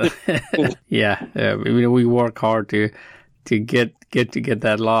 Definitely, yeah. We work hard to get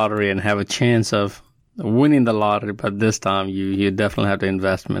that lottery and have a chance of winning the lottery, but this time you definitely have the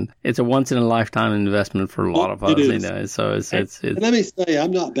investment. It's a once in a lifetime investment for a lot of us, So it's. And let me say,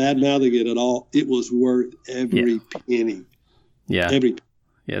 I'm not bad mouthing it at all. It was worth every penny. Yeah. Every.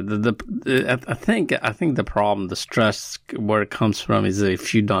 Yeah. I think the problem, the stress, where it comes from is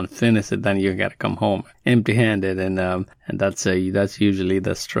if you don't finish it, then you got to come home empty-handed, and that's usually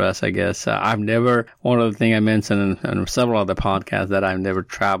the stress, I guess. I've never, one of the things I mentioned in several other podcasts, that I've never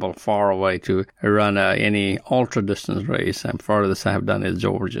traveled far away to run any ultra distance race. And farthest I have done is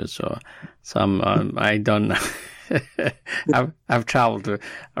Georgia. So I don't. I've traveled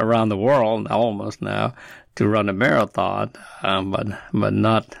around the world almost now to run a marathon, but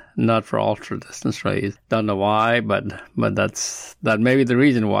not for ultra distance race. Don't know why, but that may be the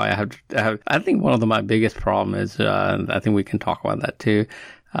reason why I have. I think one of my biggest problem is, I think we can talk about that too.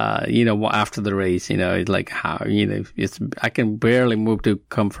 After the race, it's like how, I can barely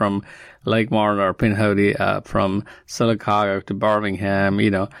come from Lake Martin or Pinhoti, from Sylacauga to Birmingham,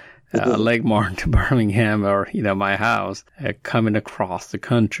 Lake Martin to Birmingham, or, my house, coming across the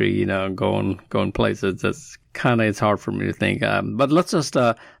country, going places. That's it's hard for me to think. But let's just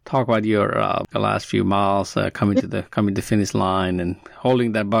talk about your the last few miles, coming to the finish line and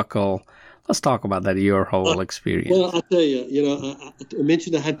holding that buckle. Let's talk about that, your whole experience. Well, I'll tell you, I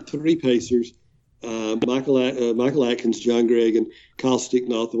mentioned I had 3 pacers, Michael Atkins, John Gregg, and Kyle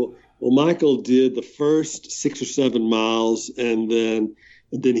Sticknoth. Well, Michael did the first 6 or 7 miles, and then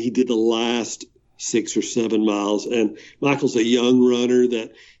he did the last 6 or 7 miles. And Michael's a young runner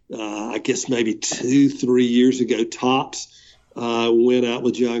that I guess maybe 2-3 years ago tops I went out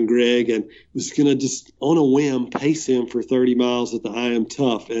with John Gregg and was going to just on a whim pace him for 30 miles at the I Am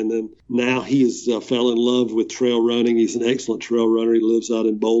Tough. And then now he has fell in love with trail running. He's an excellent trail runner. He lives out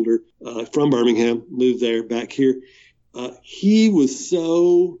in Boulder, from Birmingham, moved there back here. He was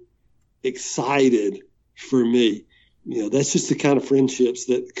so excited for me. That's just the kind of friendships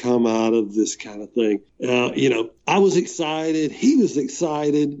that come out of this kind of thing. I was excited. He was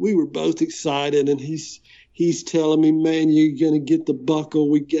excited. We were both excited. And he's telling me, man, you're going to get the buckle.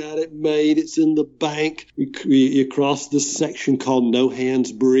 We got it made. It's in the bank. We cross this section called No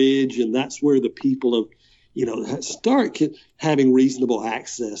Hands Bridge. And that's where the people start having reasonable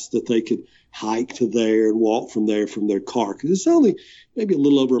access that they could hike to there and walk from there from their car. Because it's only maybe a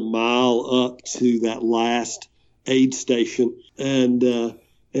little over a mile up to that last aid station. And then,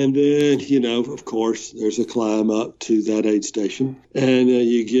 of course, there's a climb up to that aid station. And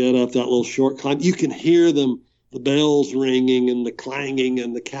you get up that little short climb. You can hear them, the bells ringing and the clanging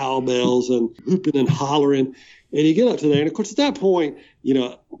and the cowbells and whooping and hollering. And you get up to there. And, of course, at that point,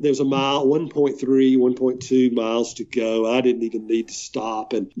 there's a mile, 1.3, 1.2 miles to go. I didn't even need to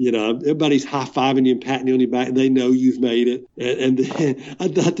stop. And, everybody's high-fiving you and patting you on your back. They know you've made it. And then I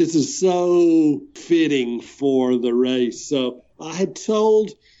thought this is so fitting for the race. So I had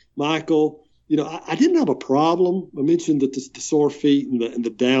told Michael, I didn't have a problem. I mentioned that the sore feet and the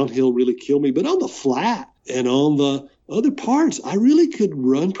downhill really killed me. But on the flat and on the other parts, I really could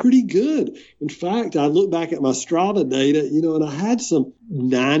run pretty good. In fact, I look back at my Strava data, and I had some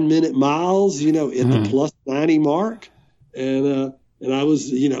 9-minute miles, at the plus 90 mark. And I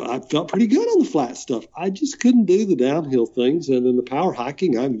was, I felt pretty good on the flat stuff. I just couldn't do the downhill things. And then the power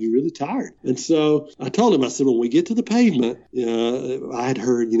hiking, I was really tired. And so I told him, I said, when we get to the pavement, I had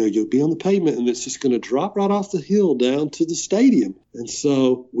heard, you'll be on the pavement and it's just going to drop right off the hill down to the stadium. And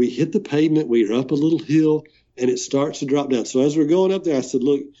so we hit the pavement, we were up a little hill, and it starts to drop down. So as we're going up there, I said,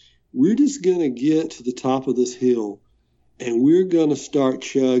 look, we're just going to get to the top of this hill, and we're going to start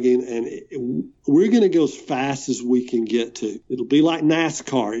chugging, and we're going to go as fast as we can get to. It'll be like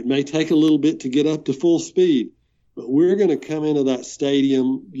NASCAR. It may take a little bit to get up to full speed, but we're going to come into that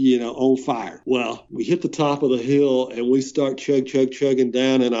stadium, on fire. Well, we hit the top of the hill, and we start chugging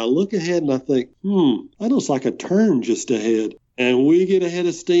down, and I look ahead, and I think, that looks like a turn just ahead. And we get ahead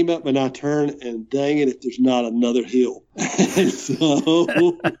of steam up, and I turn, and dang it, if there's not another hill. And so,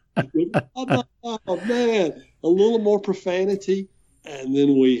 oh, man, a little more profanity. And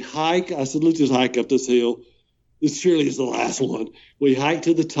then we hike. I said, let's just hike up this hill. This surely is the last one. We hike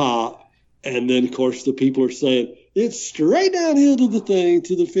to the top. And then, of course, the people are saying, it's straight downhill to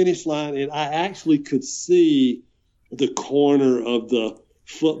the finish line. And I actually could see the corner of the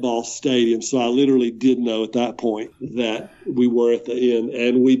football stadium. So I literally did know at that point that we were at the end,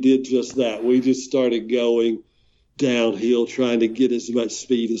 and we did just that. We just started going downhill, trying to get as much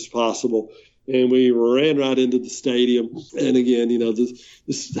speed as possible. And we ran right into the stadium. And again, this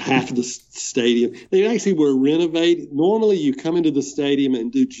is half of the stadium. They actually were renovated. Normally you come into the stadium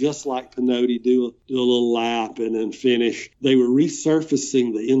and do just like Pinoti, do a little lap and then finish. They were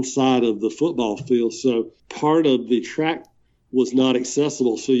resurfacing the inside of the football field. So part of the track was not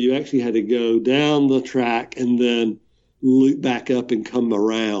accessible. So you actually had to go down the track and then loop back up and come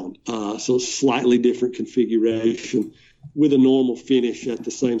around. So slightly different configuration with a normal finish at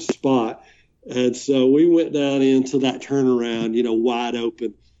the same spot. And so we went down into that turnaround, wide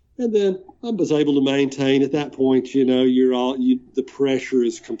open. And then I was able to maintain at that point, the pressure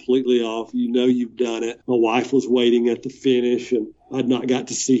is completely off. You've done it. My wife was waiting at the finish, and I'd not got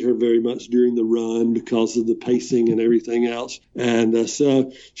to see her very much during the run because of the pacing and everything else. And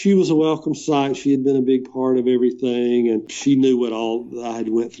so she was a welcome sight. She had been a big part of everything, and she knew what all I had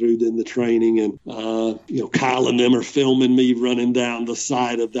went through in the training. And, Kyle and them are filming me running down the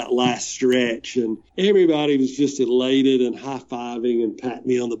side of that last stretch. And everybody was just elated and high-fiving and patting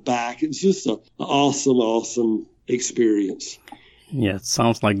me on the back. It was just an awesome experience. Yeah, it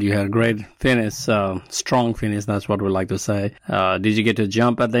sounds like you had a great finish, strong finish. That's what we like to say. Did you get to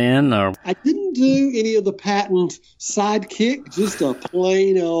jump at the end? Or I didn't do any of the patent side kick, just a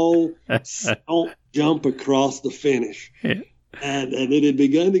plain old stomp jump across the finish. Yeah. And it had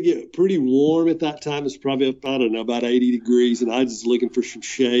begun to get pretty warm at that time. It's probably about 80 degrees, and I was just looking for some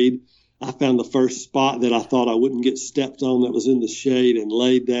shade. I found the first spot that I thought I wouldn't get stepped on that was in the shade, and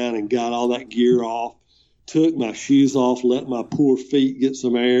laid down and got all that gear off. Took my shoes off, let my poor feet get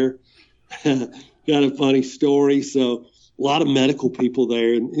some air. Got a funny story. So a lot of medical people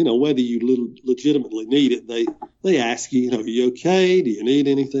there, and whether you legitimately need it, they ask you, are you okay? Do you need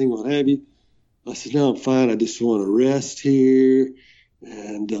anything? What have you? I said, no, I'm fine. I just want to rest here.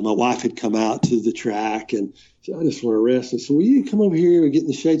 And And my wife had come out to the track, and so I just want to rest. And so, will you come over here and get in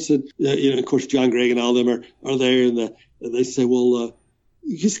the shade? Said, of course, John Gregg and all of them are there, and they say, well,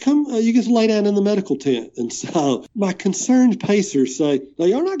 you just come, you just lay down in the medical tent. And so my concerned pacers say, "No,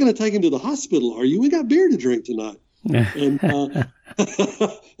 you're not going to take him to the hospital, are you? We got beer to drink tonight." And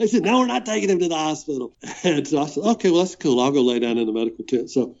they said, "No, we're not taking him to the hospital." And so I said, "Okay, well, that's cool. I'll go lay down in the medical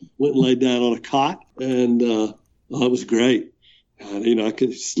tent." So went and laid down on a cot, and it was great. I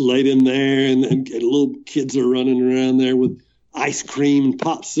could just laid in there, and little kids are running around there with ice cream and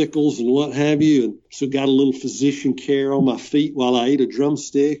popsicles and what have you. And so got a little physician care on my feet while I ate a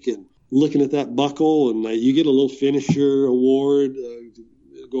drumstick and looking at that buckle. And you get a little finisher award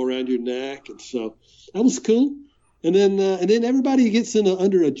go around your neck. And so that was cool. And then everybody gets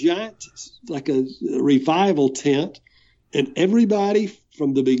under a giant, like a revival tent, and everybody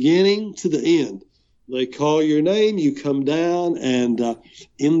from the beginning to the end, they call your name, you come down, and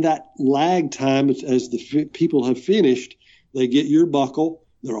in that lag time, as the people have finished, they get your buckle.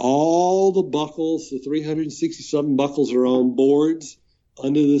 They're all the buckles, the 360-something buckles are on boards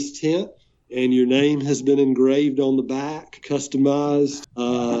under this tent, and your name has been engraved on the back, customized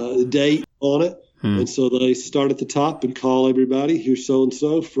date on it. And so they start at the top and call everybody, "Here's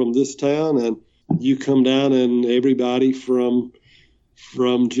so-and-so from this town," and you come down, and everybody from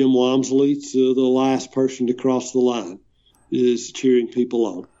Jim Walmsley to the last person to cross the line is cheering people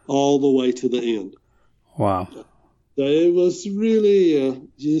on all the way to the end. Wow. So it was really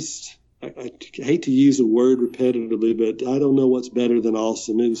I hate to use a word repetitively, but I don't know what's better than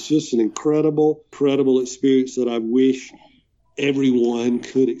awesome. It was just an incredible experience that I wish everyone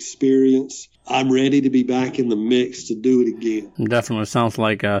could experience. I'm ready to be back in the mix to do it again. Definitely sounds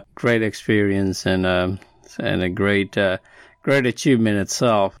like a great experience and a great achievement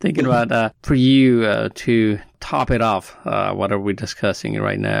itself. Thinking about for you to top it off, what are we discussing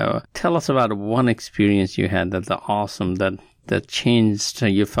right now? Tell us about one experience you had that's awesome, that changed.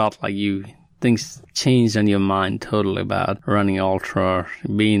 You felt like things changed in your mind totally about running ultra,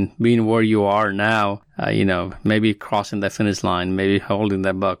 being where you are now. Maybe crossing the finish line, maybe holding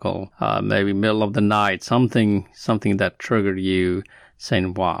that buckle, maybe middle of the night, something that triggered you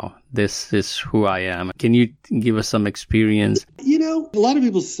saying, "Wow, this is who I am." Can you give us some experience? A lot of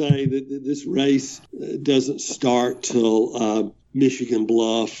people say that this race doesn't start till Michigan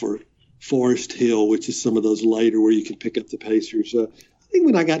Bluff or Forest Hill, which is some of those later where you can pick up the pacers. I think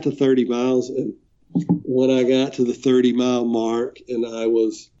when I got to 30 miles, and when I got to the 30-mile mark, and I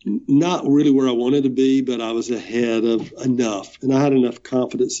was not really where I wanted to be, but I was ahead of enough, and I had enough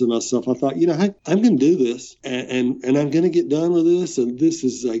confidence in myself. I thought, hey, I'm going to do this, and I'm going to get done with this, and this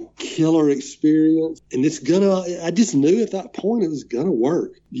is a killer experience, and I just knew at that point it was going to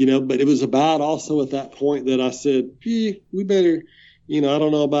work, but it was about also at that point that I said, we better, I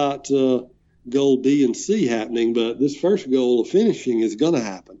don't know about goal B and C happening, but this first goal of finishing is going to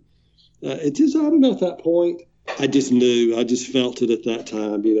happen. I don't know, at that point, I just knew, I just felt it at that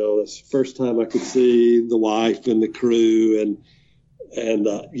time. It's the first time I could see the wife and the crew and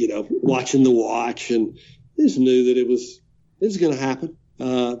watching the watch, and just knew that it was going to happen.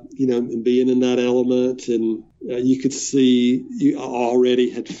 And being in that element, and you could see, you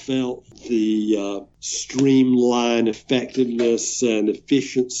already had felt the streamlined effectiveness and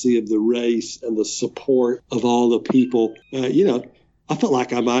efficiency of the race and the support of all the people. I felt like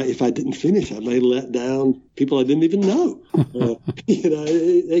if I didn't finish, I may let down people I didn't even know.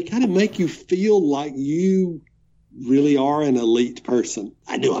 They kind of make you feel like you really are an elite person.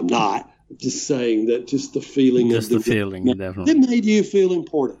 I know I'm not. Just saying that, just the feeling. Just the feeling, definitely. It made you feel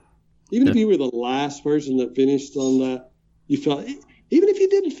important. Even if you were the last person that finished on that, you felt, even if you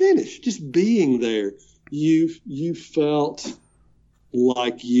didn't finish, just being there, you felt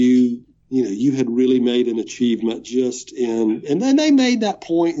like you had really made an achievement and then they made that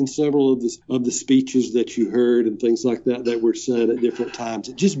point in several of the speeches that you heard and things like that were said at different times.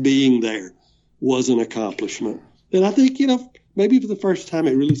 Just being there was an accomplishment. And I think, maybe for the first time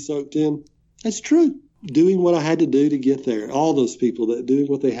it really soaked in. That's true. Doing what I had to do to get there. All those people that doing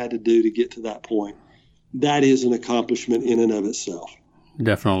what they had to do to get to that point. That is an accomplishment in and of itself.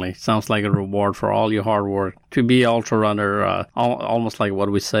 Definitely. Sounds like a reward for all your hard work. To be ultra runner, almost like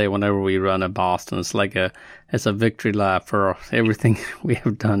what we say whenever we run at Boston. It's a victory lap for everything we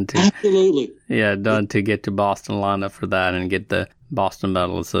have done to. Absolutely. Yeah, done to get to Boston, line up for that and get the Boston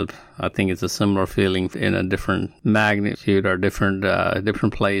medal. I think it's a similar feeling in a different magnitude or different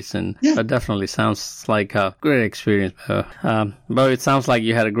place, and it definitely sounds like a great experience. But it sounds like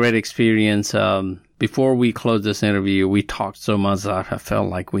you had a great experience. Before we close this interview, we talked so much that I felt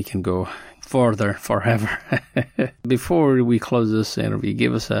like we can go further forever. Before we close this interview,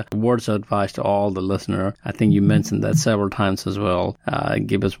 give us a words of advice to all the listener. I think you mentioned that several times as well.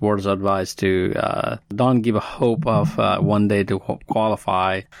 Give us words of advice to don't give a hope of one day to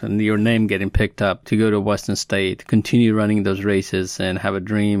qualify and your name getting picked up to go to Western State, continue running those races and have a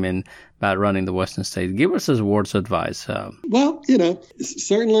dream and about running the Western States. Give us those words of advice. Well,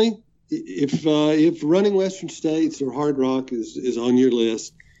 certainly if running Western States or Hard Rock is on your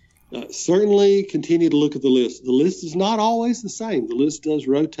list, certainly continue to look at the list. The list is not always the same. The list does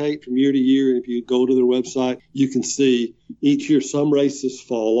rotate from year to year. And if you go to their website, you can see each year some races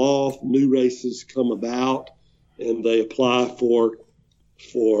fall off, new races come about, and they apply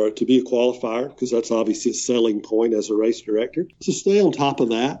to be a qualifier, because that's obviously a selling point as a race director. So stay on top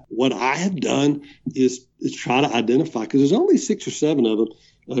of that. What I have done is try to identify, because there's only 6 or 7 of them,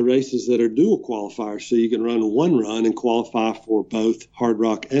 races that are dual qualifiers, so you can run one run and qualify for both Hard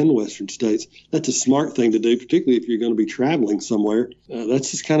Rock and Western States. That's a smart thing to do, particularly if you're going to be traveling somewhere.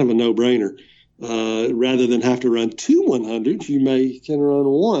 That's just kind of a no-brainer. Rather than have to run 2 100s, you can run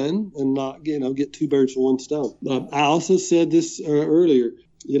one and not get 2 birds with 1 stone. I also said this earlier.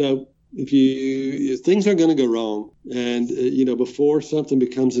 If things are going to go wrong, and before something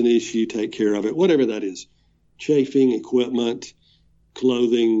becomes an issue, take care of it, whatever that is. Chafing, equipment,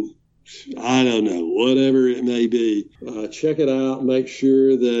 clothing, I don't know, whatever it may be. Check it out, make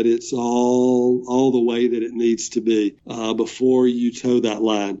sure that it's all the way that it needs to be before you toe that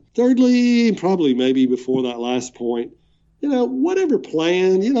line. Thirdly, probably maybe before that last point, whatever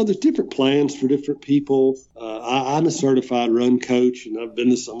plan, there's different plans for different people. I'm a certified run coach, and I've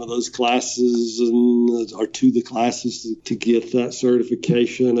been to some of those classes or to the classes to get that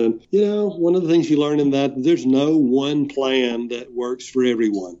certification. And, one of the things you learn in that, there's no one plan that works for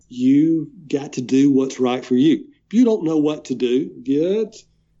everyone. You got to do what's right for you. If you don't know what to do,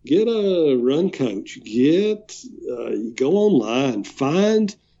 get a run coach, go online,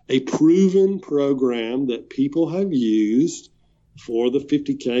 find a proven program that people have used for the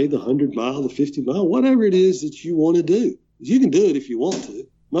 50K, the 100-mile, the 50-mile, whatever it is that you want to do. You can do it if you want to.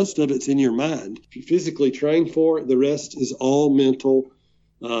 Most of it's in your mind. If you physically train for it, the rest is all mental.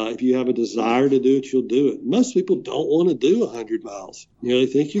 If you have a desire to do it, you'll do it. Most people don't want to do 100 miles. They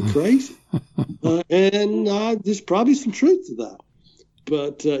think you're crazy. And there's probably some truth to that.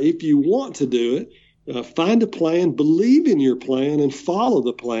 But if you want to do it, find a plan, believe in your plan, and follow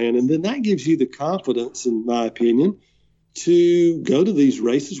the plan. And then that gives you the confidence, in my opinion, to go to these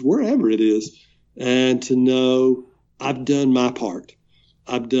races, wherever it is, and to know I've done my part.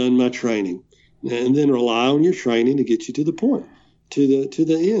 I've done my training. And then rely on your training to get you to the point, to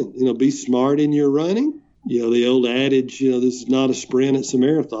the end. Be smart in your running. The old adage, this is not a sprint, it's a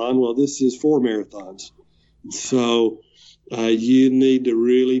marathon. Well, this is 4 marathons. So you need to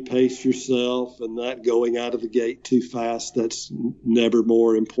really pace yourself, and not going out of the gate too fast. That's never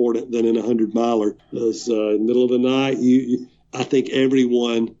more important than in a 100-miler. Because in the middle of the night, I think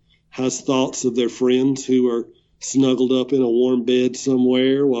everyone has thoughts of their friends who are snuggled up in a warm bed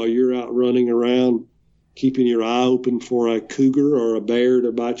somewhere while you're out running around, keeping your eye open for a cougar or a bear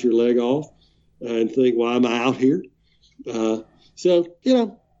to bite your leg off, and think, why am I out here? So,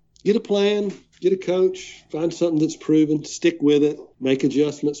 get a plan. Get a coach, find something that's proven, stick with it, make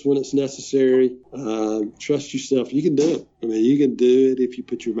adjustments when it's necessary, trust yourself. You can do it. You can do it if you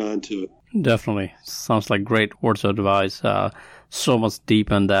put your mind to it. Definitely. Sounds like great words of advice. So much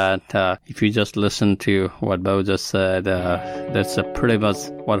deep in that. If you just listen to what Bo just said, that's pretty much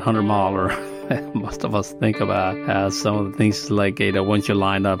what 100-miler most of us think about. Some of the things like, once you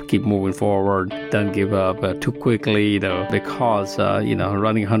line up, keep moving forward, don't give up too quickly, because,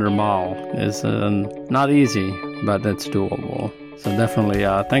 running 100-mile is not easy, but it's doable. So definitely,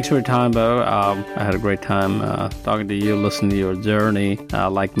 thanks for your time, Bo. I had a great time talking to you, listening to your journey.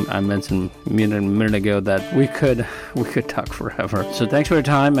 Like I mentioned a minute ago, that we could talk forever. So thanks for your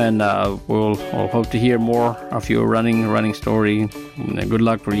time, and we'll hope to hear more of your running story. And good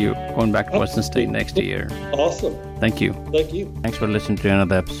luck for you going back to Western State next year. Awesome. Thank you. Thank you. Thanks for listening to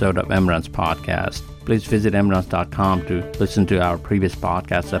another episode of MRuns Podcast. Please visit mruns.com to listen to our previous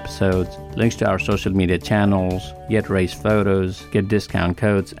podcast episodes, links to our social media channels, get race photos, get discount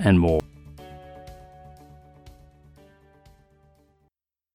codes, and more.